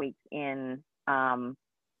couple of weeks in,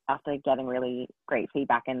 after getting really great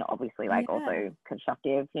feedback and obviously like also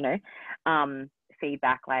constructive, you know,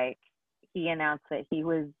 feedback, like he announced that he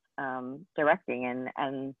was directing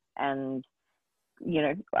and you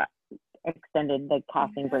know, extended the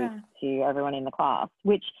casting brief to everyone in the class,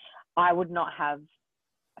 which I would not have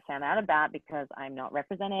found out about because I'm not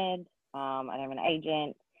represented. I don't have an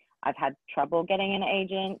agent. I've had trouble getting an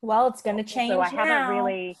agent. Well, it's going to change now. Haven't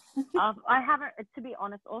really, I haven't, to be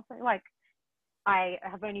honest, also, like, I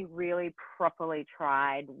have only really properly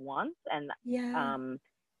tried once, and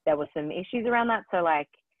there were some issues around that. So, like,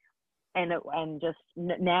 and just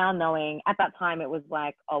now knowing, at that time, it was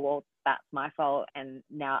like, oh, well, that's my fault, and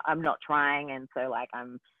now I'm not trying, and so, like,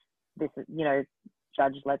 this is, you know,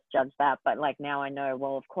 let's judge that. But like now I know,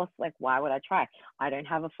 well, of course, like why would I try? I don't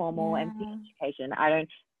have a formal MC education.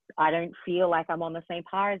 I don't feel like I'm on the same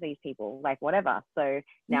par as these people, like whatever. So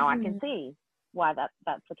now I can see why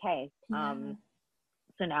that's the case.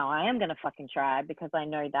 So now I am going to fucking try, because I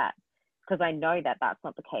know that that's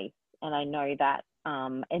not the case. And I know that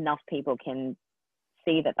enough people can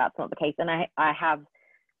see that that's not the case. And I have,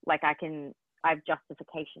 like, I have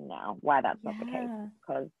justification now why that's not the case.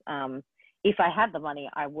 Because if I had the money,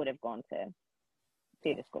 I would have gone to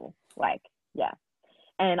theatre school. Like,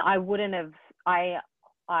 and I wouldn't have, I,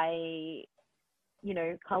 you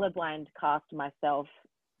know, colorblind cast myself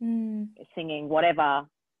singing whatever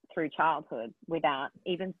through childhood without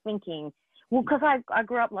even thinking, well, because I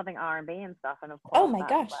grew up loving R&B and stuff, and of course, oh my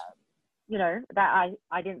gosh, you know, that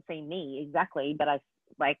I didn't see me exactly, but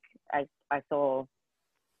I saw,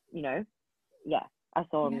 you know, I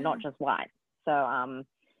saw not just white. So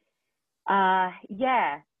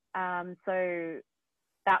so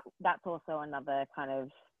that's also another kind of,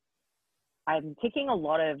 I'm ticking a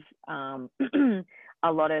lot of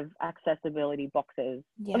a lot of accessibility boxes.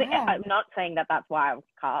 I mean, I'm not saying that that's why I was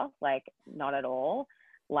cast, like not at all,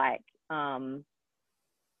 like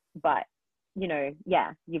but you know,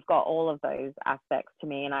 you've got all of those aspects to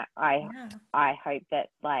me, and I hope that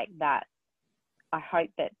like that, I hope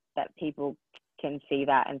that people can see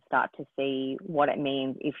that and start to see what it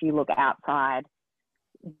means if you look outside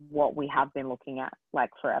what we have been looking at like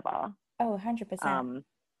forever. Oh, 100%.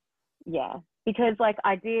 Because like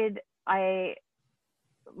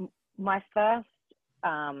my first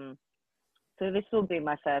so this will be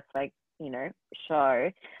my first, like, you know,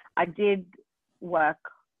 show. I did work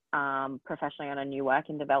professionally on a new work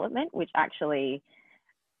in development, which actually,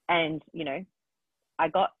 and you know, I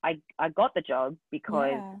got the job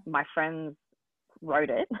because my friends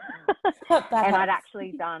wrote it. And I'd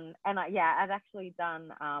actually done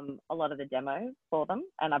a lot of the demos for them,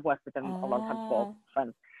 and I've worked with them a lot of times for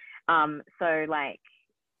friends. So like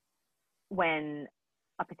when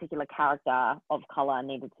a particular character of color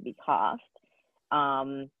needed to be cast,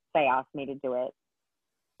 they asked me to do it,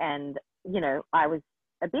 and you know, I was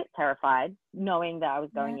a bit terrified knowing that I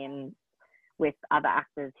was going in with other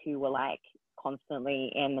actors who were like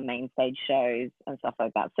constantly in the main stage shows and stuff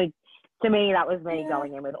like that. So to me, that was me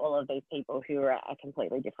going in with all of these people who are at a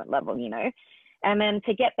completely different level, you know, and then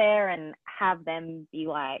to get there and have them be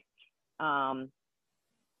like,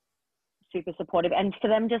 super supportive, and for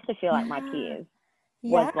them just to feel like my peers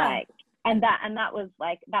was like, and that was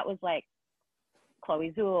like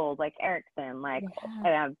Chloe Zool, like Erickson, like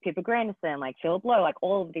Pippa Grandison, like Philip Lowe, like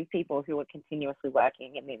all of these people who were continuously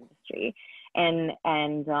working in the industry, and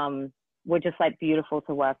were just like beautiful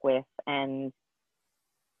to work with. And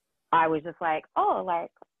I was just like, oh,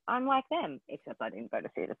 like I'm like them, except I didn't go to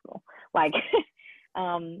theatre school, like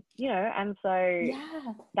you know. And so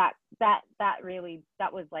that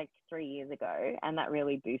was like 3 years ago, and that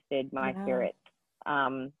really boosted my spirits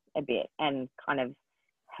a bit, and kind of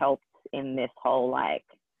helped in this whole like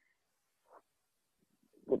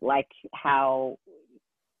how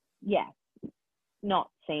not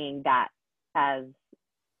seeing that as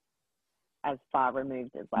far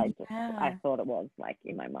removed as I thought it was, like,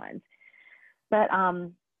 in my mind. But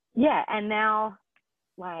and now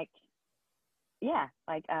like it's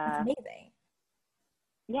amazing.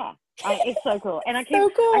 It's so cool. And I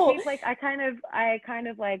kind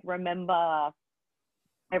of like remember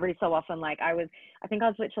every so often, like I think I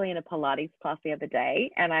was literally in a Pilates class the other day,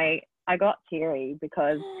 and I got teary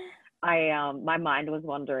because my mind was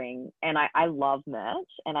wandering, and I love merch,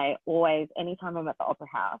 and I always, anytime I'm at the Opera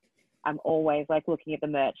House, I'm always like looking at the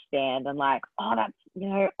merch stand and like, oh, that's, you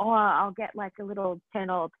know, oh, I'll get like a little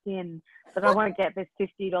 $10 pin, but I won't get this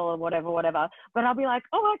 $50 whatever. But I'll be like,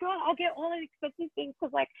 oh my God, I'll get all the expensive things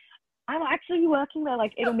because like I'm actually working there.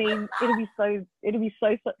 Like it'll be so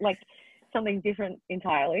like something different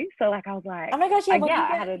entirely. So like I was like, oh my gosh, you'll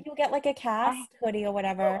get like a cast hoodie or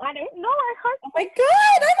whatever. I don't know. I hope. Oh my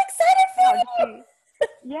God, I'm excited for you.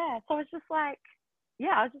 Yeah. So it's just like,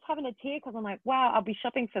 I was just having a tear because I'm like, wow, I'll be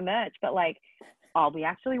shopping for merch, but like I'll be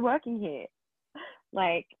actually working here.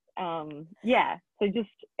 Like, so just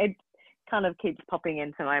it kind of keeps popping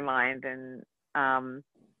into my mind, and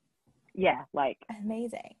like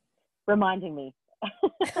amazing, reminding me.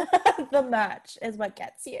 The merch is what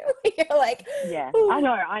gets you. You're like, I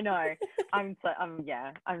know. I'm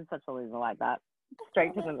such a loser like that.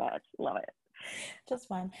 Straight to the merch. Love it. Just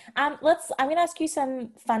fun. I'm gonna ask you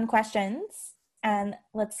some fun questions, and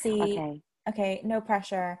let's see. Okay, no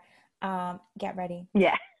pressure. Get ready.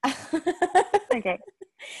 Yeah. Okay.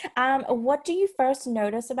 What do you first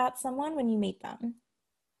notice about someone when you meet them?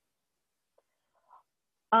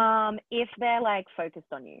 If they're like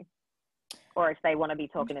focused on you, or if they want to be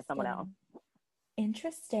talking to someone else.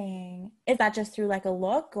 Interesting. Is that just through like a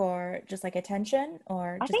look, or just like attention,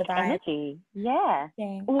 or just a vibe? Energy. Yeah.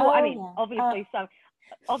 Well, I mean,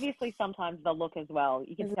 obviously sometimes the look as well.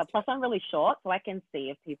 You can tell. Plus, I'm really short, so I can see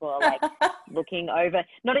if people are like looking over,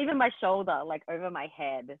 not even my shoulder, like over my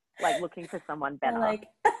head, like looking for someone better. Like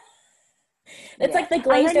it's like the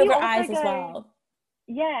glazed over eyes as well.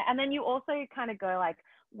 Yeah, and then you also kind of go like,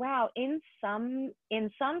 wow, in some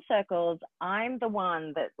circles, I'm the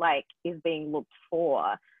one that like is being looked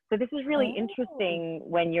for. So this is really interesting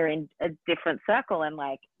when you're in a different circle, and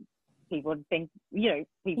like people think,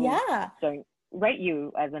 people don't rate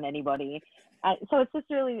you as an anybody. So it's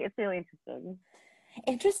really interesting.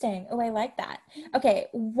 Interesting. Oh, I like that. Okay,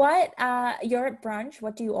 what you're at brunch,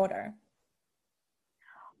 what do you order?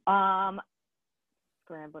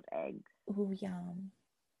 Scrambled eggs. Ooh, yum.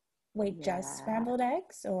 Wait, just scrambled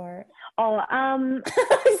eggs, or?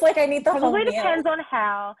 It's like I need the whole meal.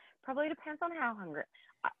 Probably depends on how hungry.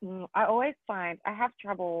 I always find I have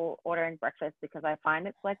trouble ordering breakfast because I find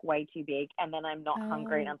it's like way too big, and then I'm not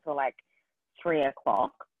hungry until like 3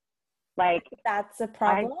 o'clock. Like that's a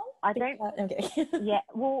problem. I don't. Okay. Yeah.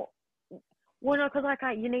 Well, no, because like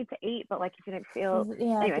you need to eat, but like if you don't feel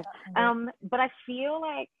anyway. But I feel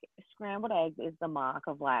like scrambled eggs is the mark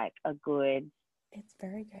of like a good. It's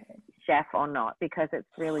very good chef or not, because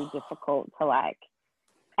it's really difficult to like,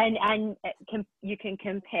 and you can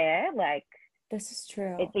compare, like, this is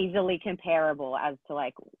true. It's easily comparable as to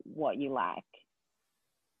like what you like.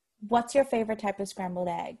 What's your favorite type of scrambled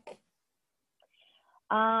egg?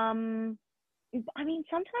 I mean,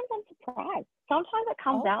 sometimes I'm surprised. Sometimes it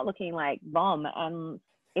comes out looking like bomb, and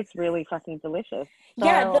it's really fucking delicious. So,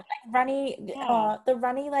 the like runny, the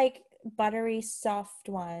runny like buttery soft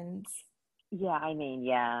ones. Yeah, I mean,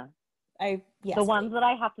 the ones that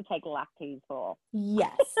I have to take lactase for.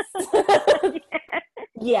 Yes.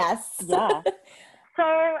 Yes. Yeah.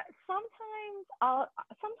 So sometimes I'll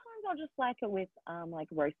just like it with like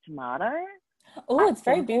roast tomato. Oh, it's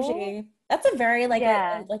very bougie. That's a very like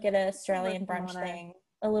an Australian brunch thing.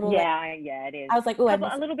 A little it is. I was like, a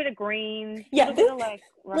little bit of green. Yeah. A little bit of like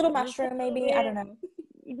little mushroom maybe. I don't know.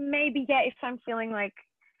 Maybe if I'm feeling like,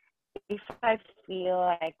 if I feel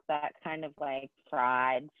like that kind of like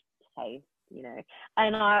fried taste you know.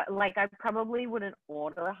 And I probably wouldn't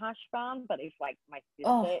order a hash brown, but if like my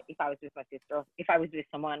Oh, sister, if I was with my sister, or if I was with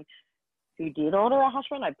someone who did order a hash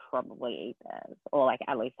brown, I'd probably eat theirs, or like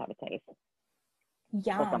at least have a taste or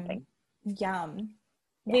yum. something. Yum.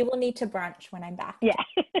 Yeah. We will need to brunch when I'm back. Yeah.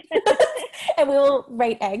 And we will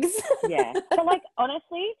rate eggs. Yeah. But like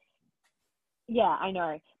honestly, yeah, I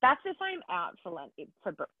know. That's if I'm out for lunch,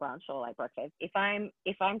 for brunch or like breakfast. If I'm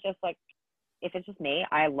just like, if it's just me,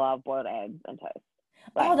 I love boiled eggs and toast.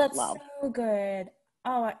 Like Oh, that's love. so good.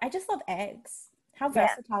 Oh, I just love eggs. How Yeah.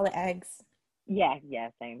 versatile are eggs? Yeah. Yeah.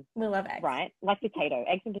 Same. We love eggs. Right. Like potato,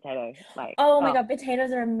 eggs and potato. Like Oh my God,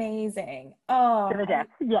 potatoes are amazing. to Oh, the death.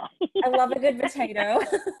 Yeah. I love a good potato.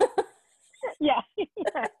 Yeah.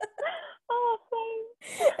 Yeah. Oh,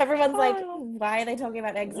 same. Everyone's like, Oh. why are they talking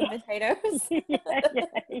about eggs and Yeah. potatoes?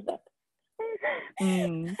 Yeah.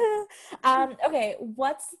 Mm. Okay,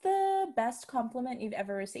 what's the best compliment you've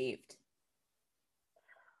ever received?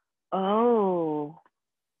 Oh.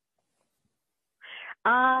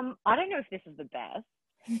 I don't know if this is the best,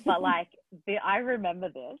 but like I remember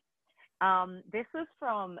this. This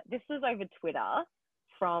was over Twitter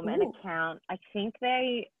from an Ooh. account. I think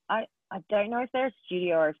I don't know if they're a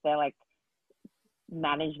studio or if they're like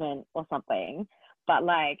management or something, but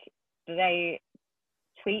like they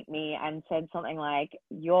tweet me and said something like,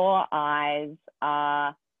 "Your eyes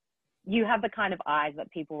are, you have the kind of eyes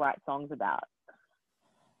that people write songs about."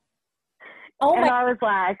 Oh And my. I was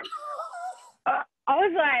like, knock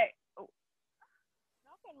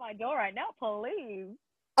on my door right now, please.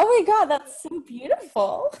 Oh my God, that's so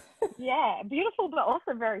beautiful. Yeah, beautiful, but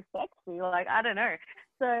also very sexy. Like, I don't know.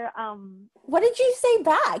 So, What did you say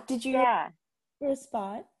back? Did you yeah,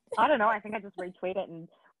 respond? I don't know. I think I just retweeted and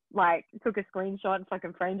like took a screenshot and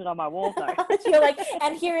fucking framed it on my wall. So, You're like,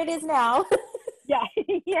 and here it is now. yeah,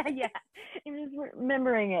 yeah. I'm just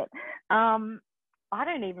remembering it. I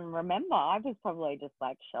don't even remember. I was probably just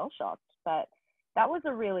like shell shocked, but that was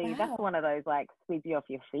that's Wow. one of those like sweep you off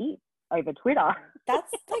your feet over Twitter.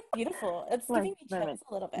 That's like beautiful. It's Like giving me chills moments.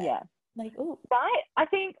 a little bit. Yeah. Like, ooh, Right. I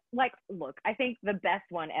think like, look, I think the best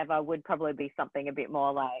one ever would probably be something a bit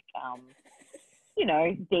more like, you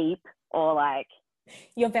know, deep or like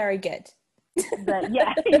you're very good.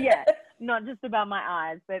 yeah, yeah. Not just about my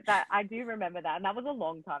eyes, but that I do remember that. And that was a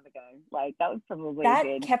long time ago. Like that was probably a That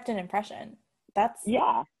good, kept an impression. That's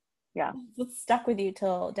yeah. Yeah. stuck with you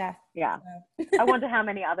till death. Yeah. So. I wonder how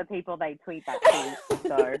many other people they tweet that to.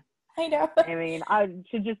 So I know. I mean, I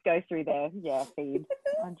should just go through their feed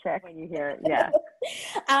and check when you hear it. Yeah.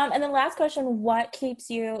 And then last question, what keeps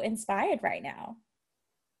you inspired right now?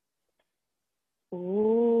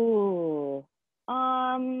 Ooh.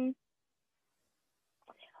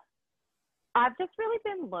 I've just really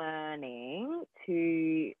been learning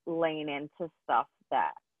to lean into stuff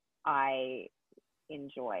that I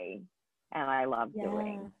enjoy and I love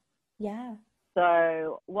doing. Yeah.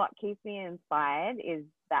 So what keeps me inspired is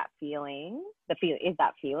that feeling. That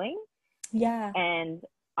feeling. Yeah. And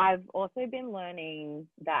I've also been learning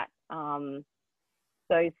that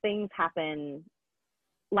those things happen,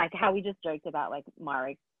 like how we just joked about like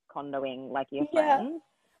Marie Kondoing like your friends.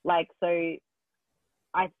 Like, so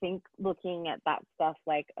I think looking at that stuff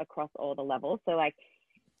like across all the levels. So like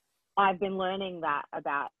I've been learning that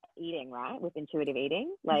about eating, right? With intuitive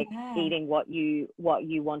eating, like eating what you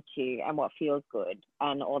want to and what feels good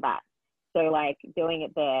and all that. So like doing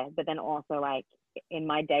it there, but then also like in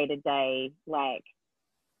my day-to-day, like,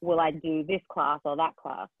 will I do this class or that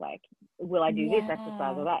class? Like, will I do this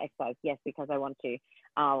exercise or that exercise? Yes, because I want to,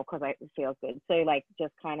 because it feels good. So like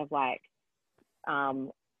just kind of like,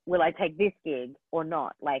 will I take this gig or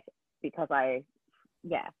not? Like, because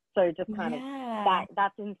so just kind of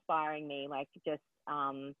that's inspiring me, like just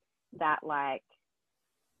that like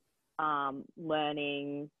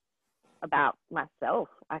learning about myself,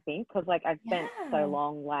 I think, because like I've spent so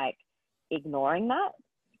long like ignoring that.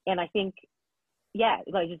 And I think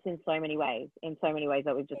like just in so many ways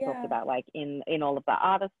that we've just talked about, like in all of the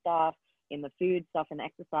other stuff, in the food stuff and the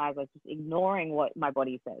exercise, like just ignoring what my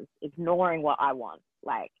body says, ignoring what I want,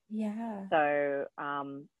 like so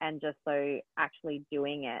and just so actually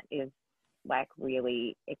doing it is like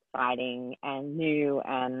really exciting and new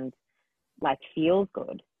and like feels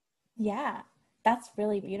good. That's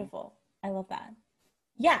really beautiful. I love that.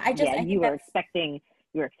 I you were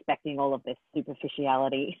expecting all of this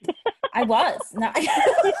superficiality. I was. No.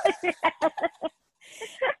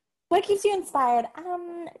 What keeps you inspired?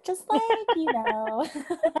 Just like,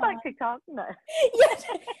 like TikTok, no.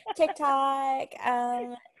 TikTok.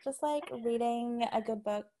 Just like reading a good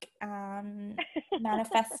book,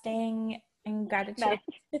 manifesting and gratitude.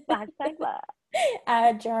 Hashtag that.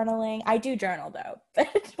 Journaling. I do journal though, but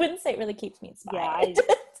I wouldn't say it really keeps me inspired.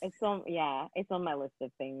 It's on my list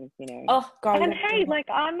of things, you know. Oh God. And hey, like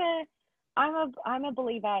I'm a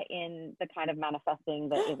believer in the kind of manifesting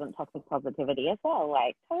that isn't toxic positivity as well.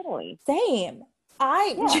 Like totally. Same.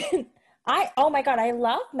 Oh my God, I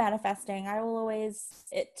love manifesting. I will always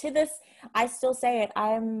I still say it.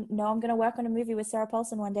 I'm gonna work on a movie with Sarah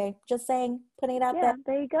Paulson one day. Just saying, putting it out there.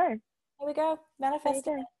 There you go. There we go.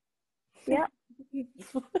 Manifesting. Yeah. Yep.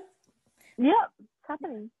 It's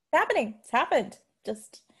happening. It's happened.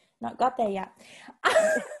 Just not got there yet.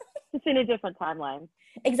 It's in a different timeline.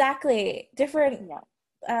 Exactly. Different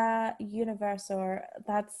universe, or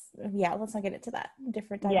let's not get into that.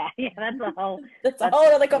 Different time. Yeah, that's a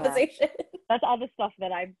whole other conversation. That's other stuff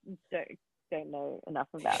that I don't know enough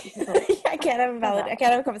about. I can't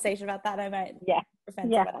have a conversation about that. I might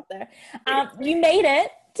offend someone out there. You made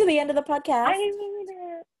it to the end of the podcast. I made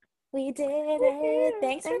it. We did it.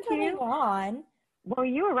 Thanks for coming on. Well,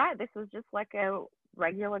 you were right. This was just like a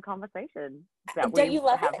regular conversation that we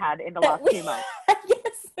have had in the last 2 months. Yes.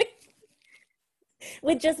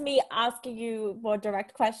 With just me asking you more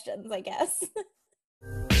direct questions, I guess.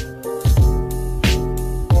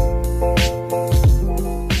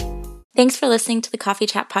 Thanks for listening to the Coffee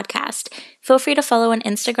Chat podcast. Feel free to follow on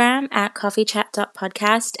Instagram at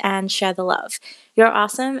coffeechat.podcast and share the love. You're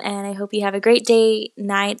awesome, and I hope you have a great day,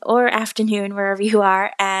 night, or afternoon wherever you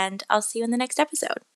are, and I'll see you in the next episode.